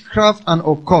witchcraft and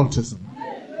occultism.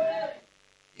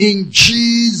 In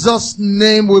Jesus'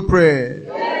 name we pray.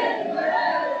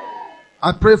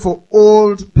 I pray for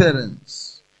old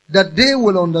parents that they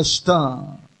will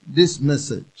understand this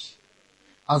message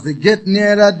as they get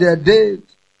nearer their death,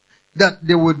 that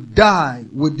they will die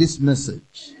with this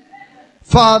message.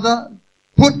 Father,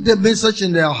 put the message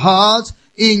in their hearts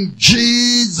in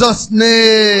Jesus'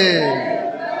 name.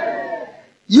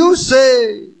 You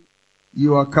say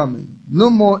you are coming. No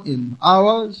more in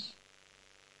hours,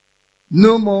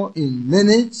 no more in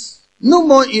minutes, no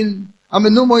more in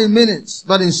minutes,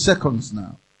 but in seconds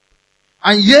now.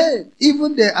 And yet,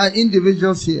 even there are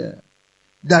individuals here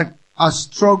that are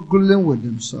struggling with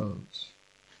themselves.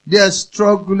 They are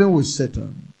struggling with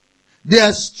Satan. They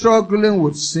are struggling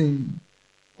with sin.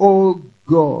 Oh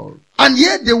God. And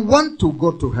yet they want to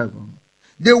go to heaven.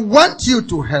 They want you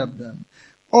to help them.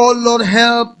 Oh Lord,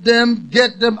 help them,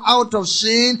 get them out of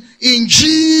sin in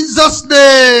Jesus'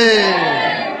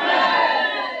 name.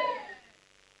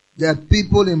 There are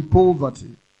people in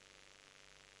poverty.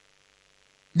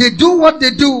 They do what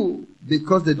they do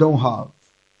because they don't have.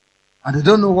 And they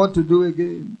don't know what to do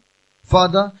again.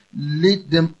 Father, lead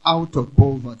them out of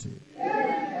poverty.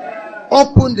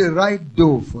 Open the right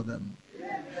door for them.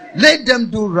 Let them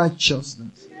do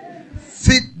righteousness.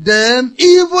 Feed them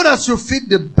even as you feed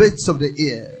the birds of the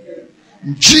air.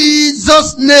 In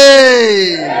Jesus'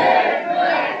 name.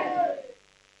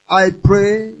 I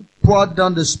pray, pour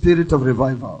down the spirit of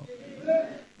revival.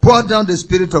 Pour down the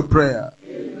spirit of prayer.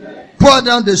 Pour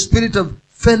down the spirit of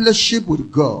fellowship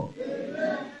with God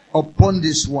upon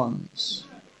these ones.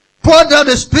 Pour down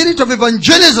the spirit of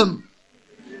evangelism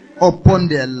upon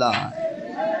their life.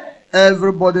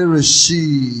 Everybody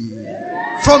receive.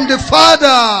 From the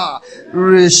Father,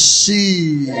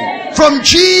 receive. From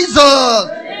Jesus,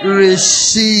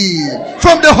 receive.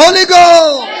 From the Holy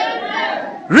Ghost,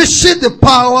 receive the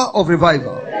power of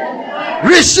revival.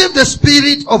 Receive the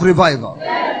spirit of revival.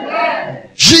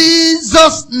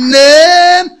 Jesus'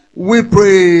 name we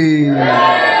pray.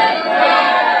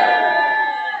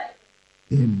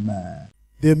 Amen.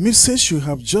 The message you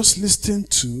have just listened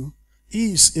to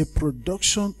is a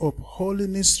production of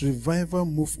Holiness Revival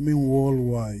Movement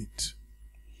Worldwide.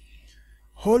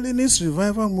 Holiness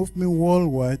Revival Movement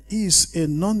Worldwide is a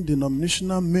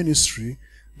non-denominational ministry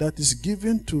that is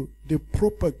given to the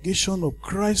propagation of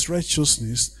Christ's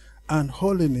righteousness and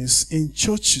holiness in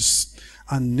churches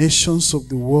and nations of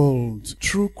the world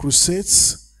through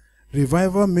crusades,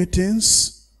 revival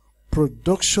meetings,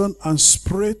 production and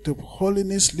spread of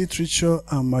holiness literature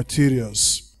and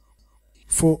materials.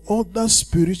 For other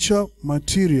spiritual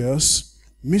materials,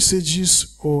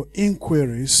 messages or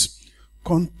inquiries,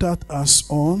 contact us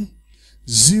on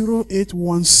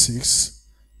 0816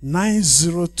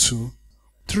 902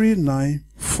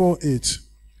 3948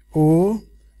 or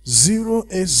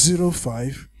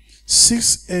 0805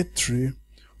 683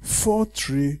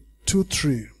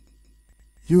 4323.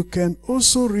 You can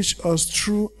also reach us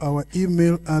through our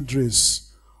email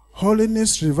address,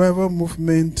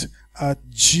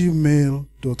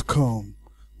 holinessrevivalmovement@gmail.com.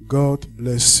 God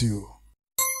bless you.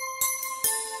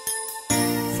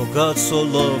 For God so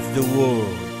loved the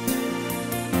world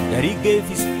that he gave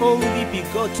his only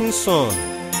begotten Son,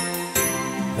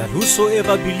 that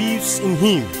whosoever believes in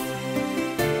him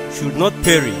should not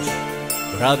perish,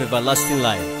 but have everlasting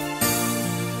life.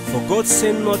 For God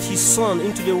sent not his Son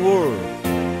into the world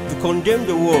to condemn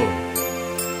the world,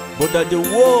 but that the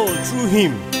world through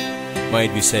him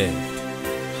might be saved.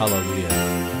 Hallelujah.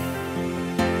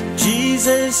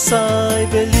 Jesus, I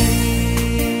believe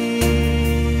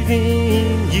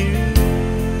in you.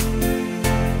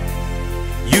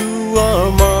 You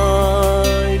are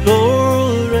my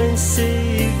Lord and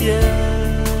Savior.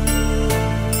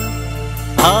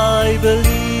 I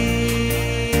believe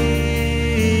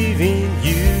in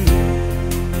you.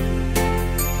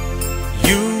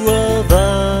 You are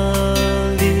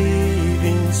the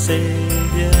living Savior.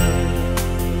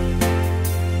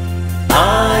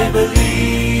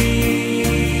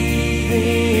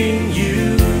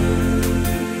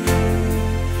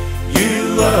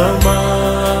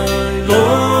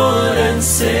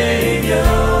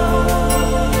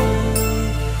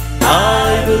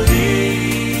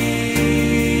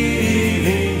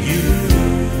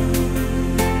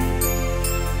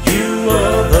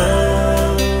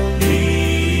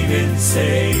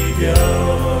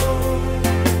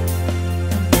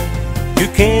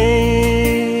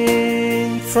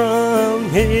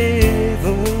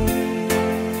 heaven.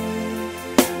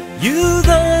 You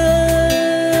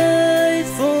died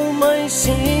for my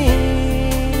sins.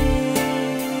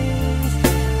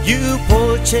 You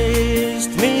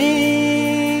purchased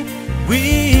me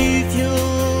with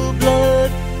your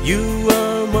blood. You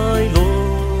are my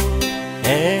Lord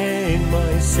and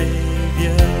my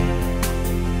Savior.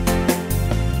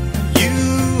 You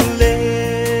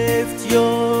left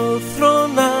your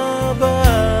throne above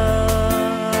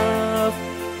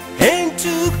and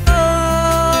took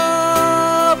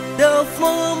up the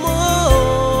form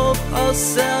of a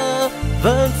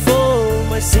servant for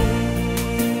my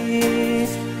sins.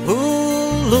 Oh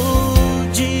Lord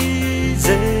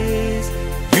Jesus,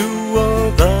 you are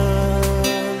the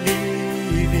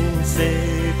living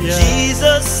Savior.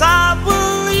 Jesus, I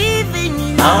believe in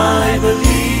you. I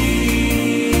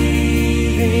believe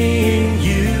in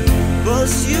you.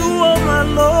 'Cause you are my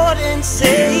Lord and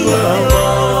Savior. You are my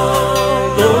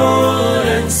Lord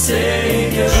and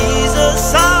Savior. Jesus,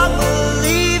 I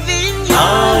believe in you. I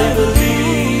believe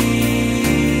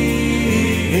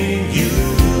in you,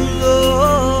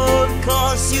 Lord,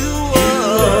 'cause you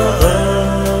are the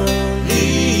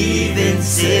living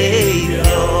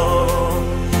Savior.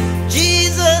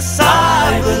 Jesus, I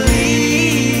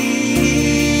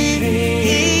believe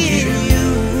in you,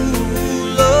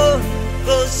 Lord,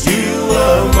 'cause you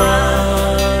are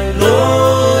my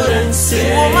Lord and Savior.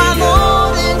 You are my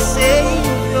Lord and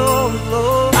Savior,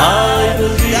 Lord. I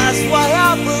believe. That's why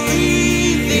I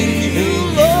believe in you,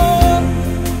 Lord.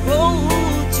 Oh,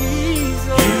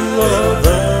 Jesus. You are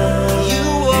the You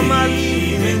are my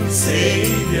living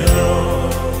Savior.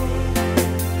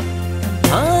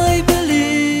 I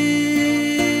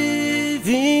believe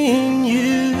in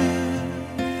you.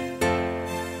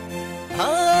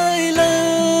 I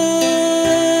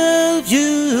love you,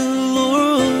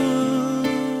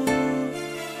 Lord.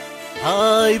 I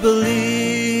believe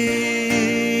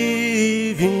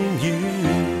in you.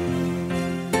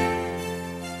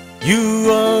 You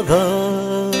are the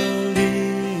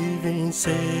living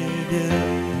Savior.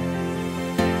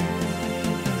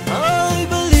 I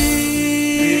believe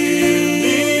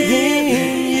in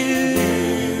you.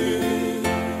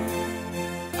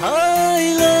 I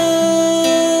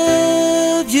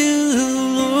love you,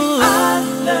 Lord. I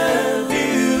love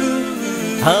you.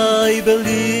 I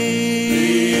believe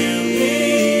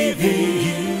in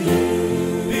you.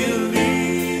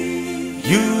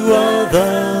 You are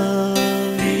the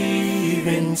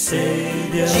living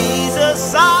Savior. Jesus,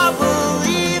 I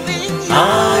believe in you. I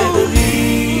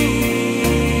believe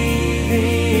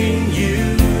in you.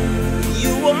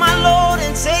 You are my Lord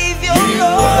and Savior, You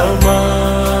Lord. are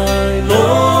my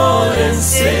Lord and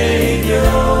Savior.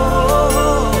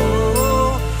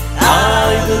 I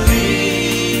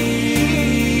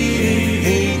believe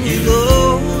in you,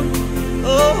 Lord.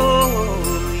 Oh,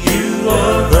 You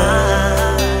are the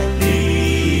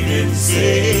living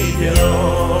Savior.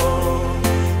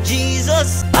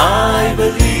 Jesus, I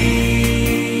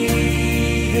believe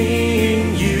in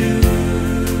you.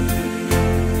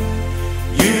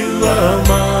 You are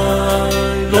my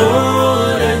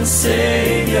Lord and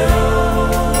Savior.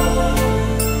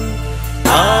 I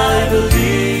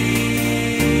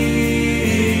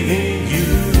believe in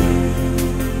you.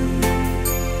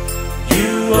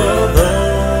 You are the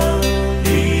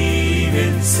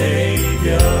living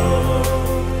Savior.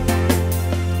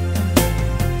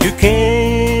 You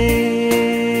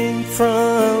came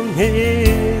from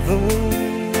heaven.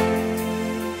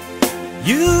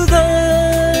 You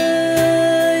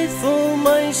died for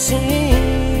my sins.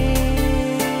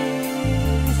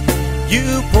 You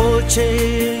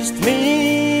purchased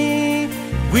me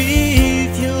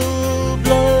with your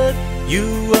blood. You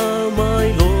are my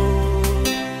Lord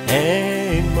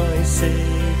and my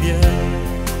Savior.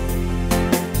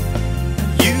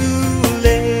 You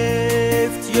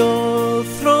left your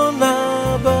throne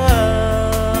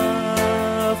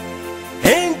above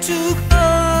and took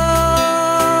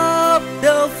up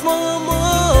the form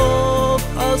of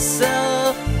a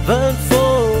servant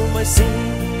for my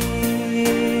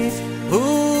sins. Oh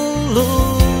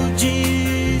Lord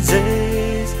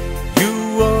Jesus, you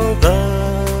are the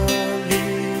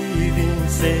living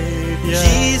Savior.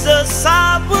 Jesus, I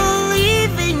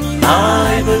believe in you. I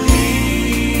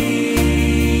believe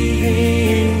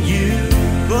in you.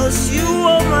 'Cause you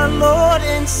are my Lord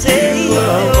and Savior. You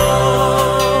are my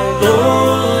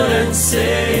Lord and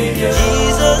Savior.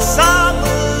 Jesus, I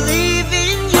believe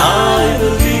in you. I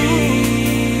believe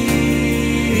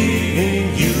in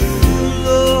you,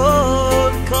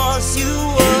 Lord, 'cause you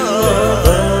are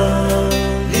the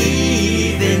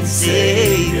living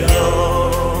Savior.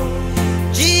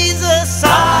 Jesus, I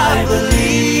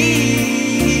believe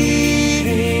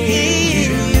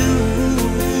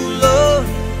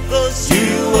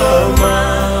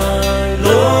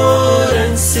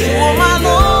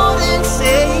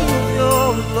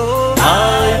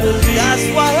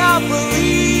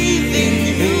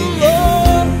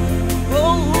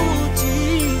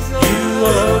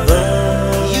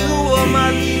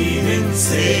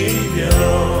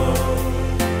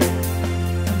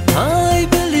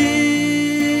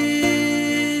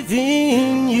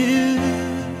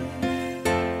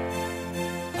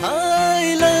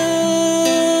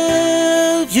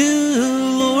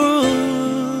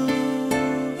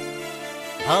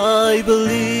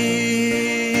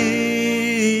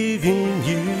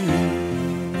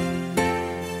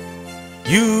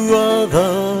You are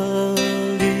the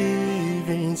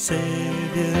living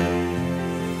Savior.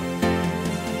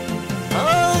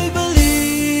 I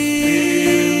believe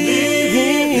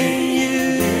in you.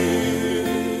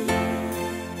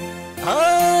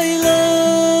 I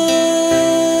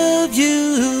love you,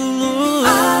 Lord.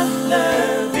 I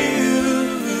love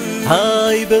you.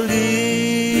 I believe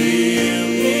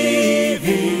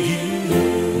in you.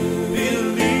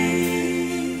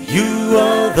 You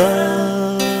are the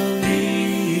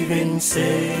living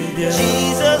Savior.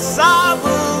 Jesus, I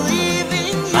will